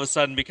Ricard all of a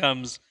sudden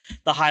becomes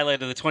the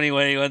highlight of the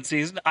 2021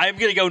 season. I'm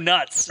going to go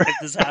nuts if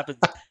this happens.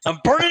 I'm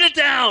burning it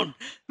down.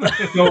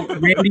 So,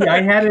 Randy,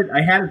 I had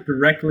it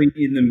directly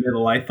in the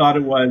middle. I thought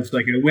it was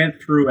like, I went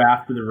through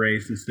after the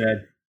race and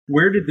said,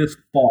 where did this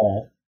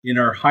fall in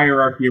our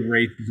hierarchy of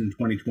races in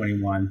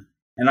 2021?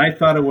 And I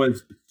thought it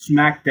was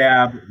smack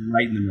dab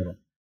right in the middle.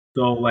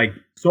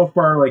 So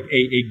far, a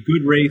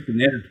good race, an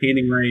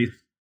entertaining race,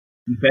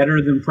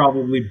 better than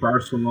probably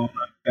Barcelona,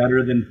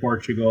 better than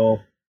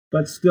Portugal,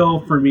 but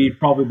still for me,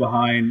 probably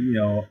behind,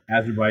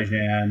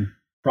 Azerbaijan,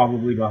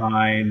 probably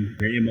behind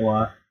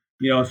Imola,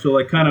 so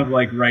right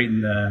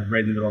in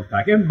the middle of the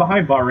pack, and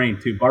behind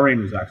Bahrain too.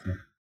 Bahrain was excellent.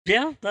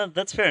 Yeah,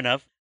 that's fair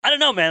enough. I don't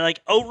know, man.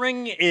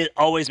 O-Ring, it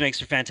always makes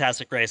for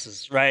fantastic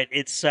races, right?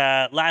 It's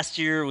last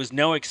year was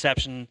no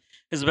exception.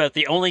 It was about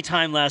the only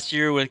time last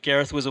year where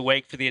Gareth was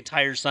awake for the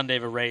entire Sunday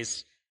of a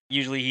race.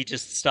 Usually he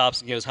just stops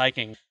and goes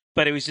hiking.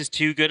 But it was just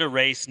too good a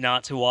race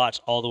not to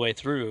watch all the way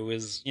through. It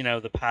was,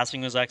 the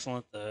passing was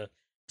excellent. The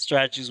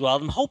strategy was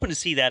wild. I'm hoping to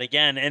see that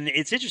again. And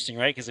it's interesting,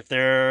 right? Because if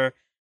there are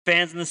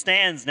fans in the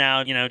stands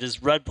now,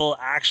 does Red Bull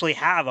actually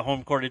have a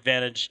home court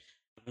advantage?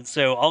 And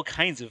so all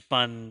kinds of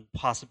fun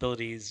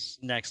possibilities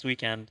next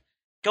weekend.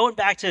 Going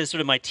back to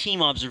sort of my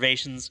team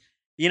observations,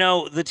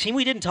 the team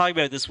we didn't talk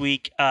about this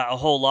week a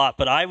whole lot,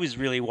 but I was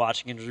really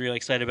watching and was really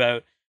excited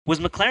about was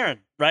McLaren,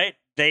 right?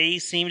 They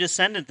seemed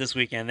ascendant this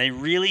weekend. They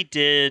really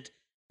did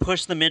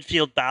push the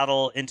midfield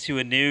battle into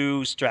a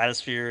new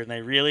stratosphere, and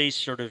they really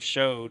sort of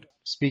showed.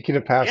 Speaking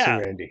of passing,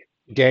 Randy,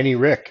 Danny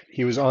Rick,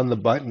 he was on the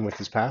button with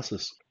his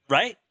passes.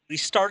 Right? We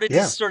started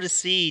to sort of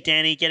see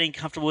Danny getting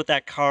comfortable with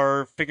that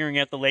car, figuring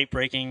out the late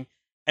braking,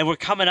 and we're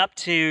coming up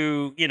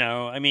to,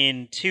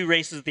 2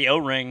 races at the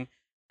O-Ring.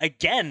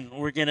 Again,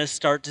 we're going to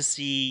start to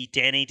see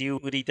Danny do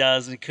what he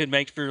does, and it could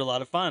make for a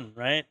lot of fun,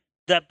 right?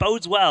 That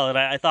bodes well, and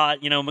I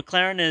thought,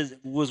 McLaren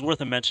was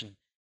worth a mention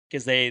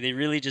because they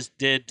really just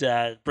did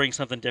bring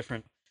something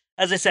different.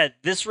 As I said,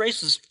 this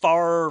race was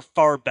far,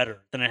 far better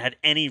than it had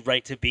any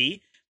right to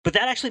be, but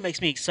that actually makes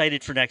me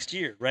excited for next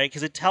year, right?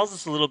 Because it tells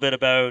us a little bit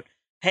about,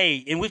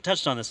 hey, and we've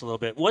touched on this a little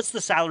bit, what's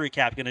the salary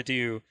cap going to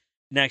do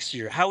next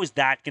year? How is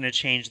that going to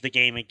change the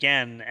game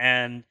again?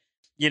 And,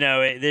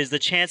 there's the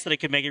chance that it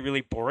could make it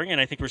really boring,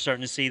 and I think we're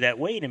starting to see that,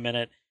 wait a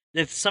minute,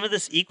 if some of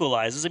this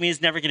equalizes, I mean,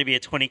 it's never going to be a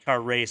 20-car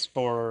race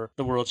for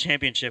the World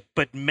Championship,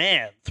 but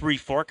man,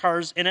 3-4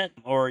 cars in it,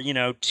 or,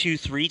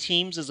 2-3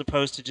 teams as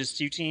opposed to just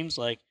 2 teams,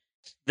 like,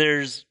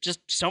 there's just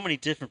so many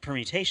different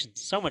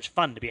permutations, so much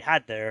fun to be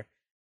had there.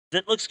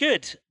 That looks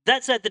good.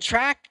 That said, the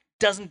track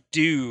doesn't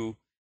do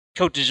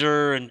Côte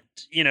d'Azur and,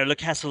 Le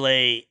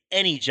Castellet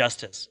any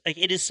justice. Like,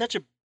 it is such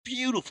a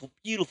beautiful,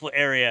 beautiful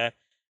area.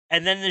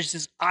 And then there's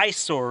this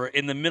eyesore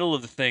in the middle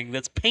of the thing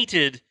that's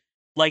painted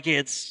like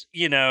it's,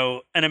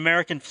 an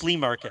American flea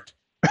market.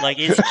 Like,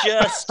 it's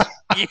just,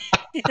 like...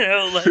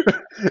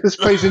 This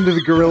plays into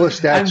the gorilla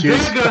statue.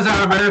 And there goes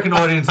our American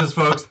audiences,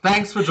 folks.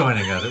 Thanks for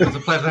joining us. It was a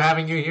pleasure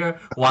having you here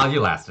while you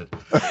lasted.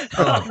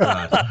 Oh,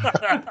 God.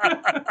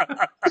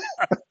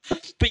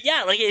 But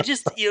yeah, like, it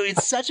just,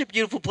 it's such a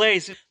beautiful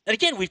place. And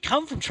again, we've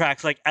come from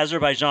tracks like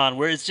Azerbaijan,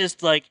 where it's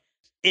just, like,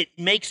 it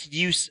makes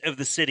use of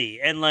the city.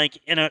 And, like,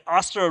 in an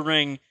Austria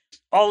ring,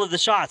 all of the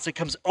shots, it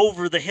comes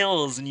over the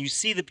hills and you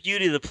see the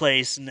beauty of the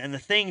place and the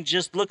thing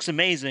just looks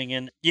amazing.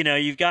 And,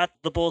 you've got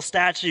the bull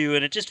statue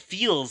and it just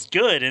feels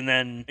good. And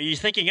then you're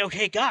thinking,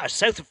 okay, gosh,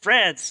 south of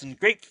France and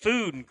great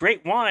food and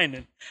great wine.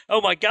 And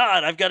oh my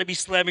God, I've got to be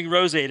slamming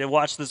rosé to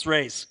watch this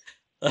race.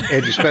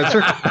 Andrew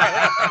Spencer?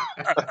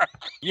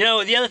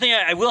 The other thing,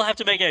 I will have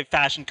to make a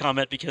fashion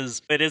comment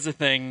because it is a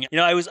thing.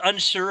 I was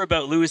unsure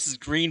about Lewis's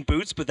green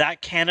boots, but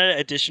that Canada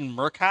edition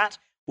Merc hat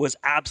was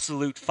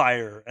absolute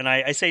fire. And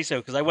I say so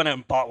because I went out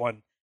and bought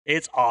one.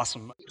 It's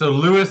awesome. So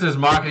Lewis's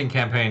marketing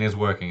campaign is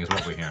working, is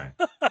what we're hearing.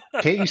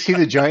 Can't you see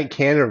the giant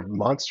can of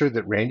Monster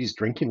that Randy's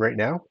drinking right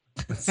now?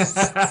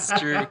 It's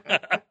true.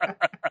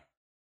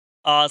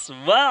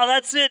 Awesome. Well,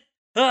 that's it.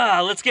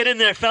 Let's get in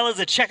there, fellas.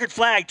 A checkered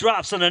flag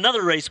drops on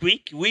another race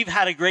week. We've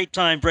had a great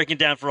time breaking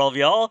down for all of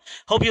y'all.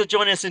 Hope you'll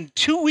join us in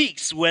 2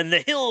 weeks when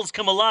the hills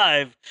come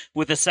alive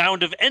with the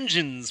sound of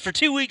engines. For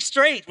 2 weeks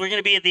straight, we're going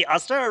to be at the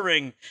Austria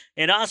Ring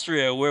in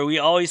Austria, where we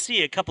always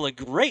see a couple of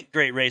great,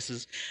 great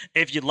races.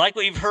 If you like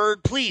what you've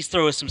heard, please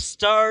throw us some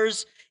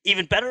stars.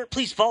 Even better,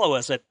 please follow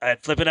us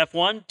at Flippin'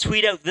 F1.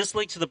 Tweet out this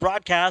link to the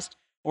broadcast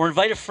or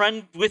invite a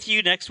friend with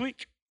you next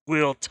week.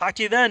 We'll talk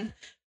to you then.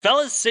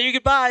 Fellas, say your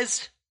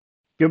goodbyes.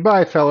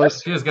 Goodbye,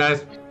 fellas. Cheers,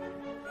 guys.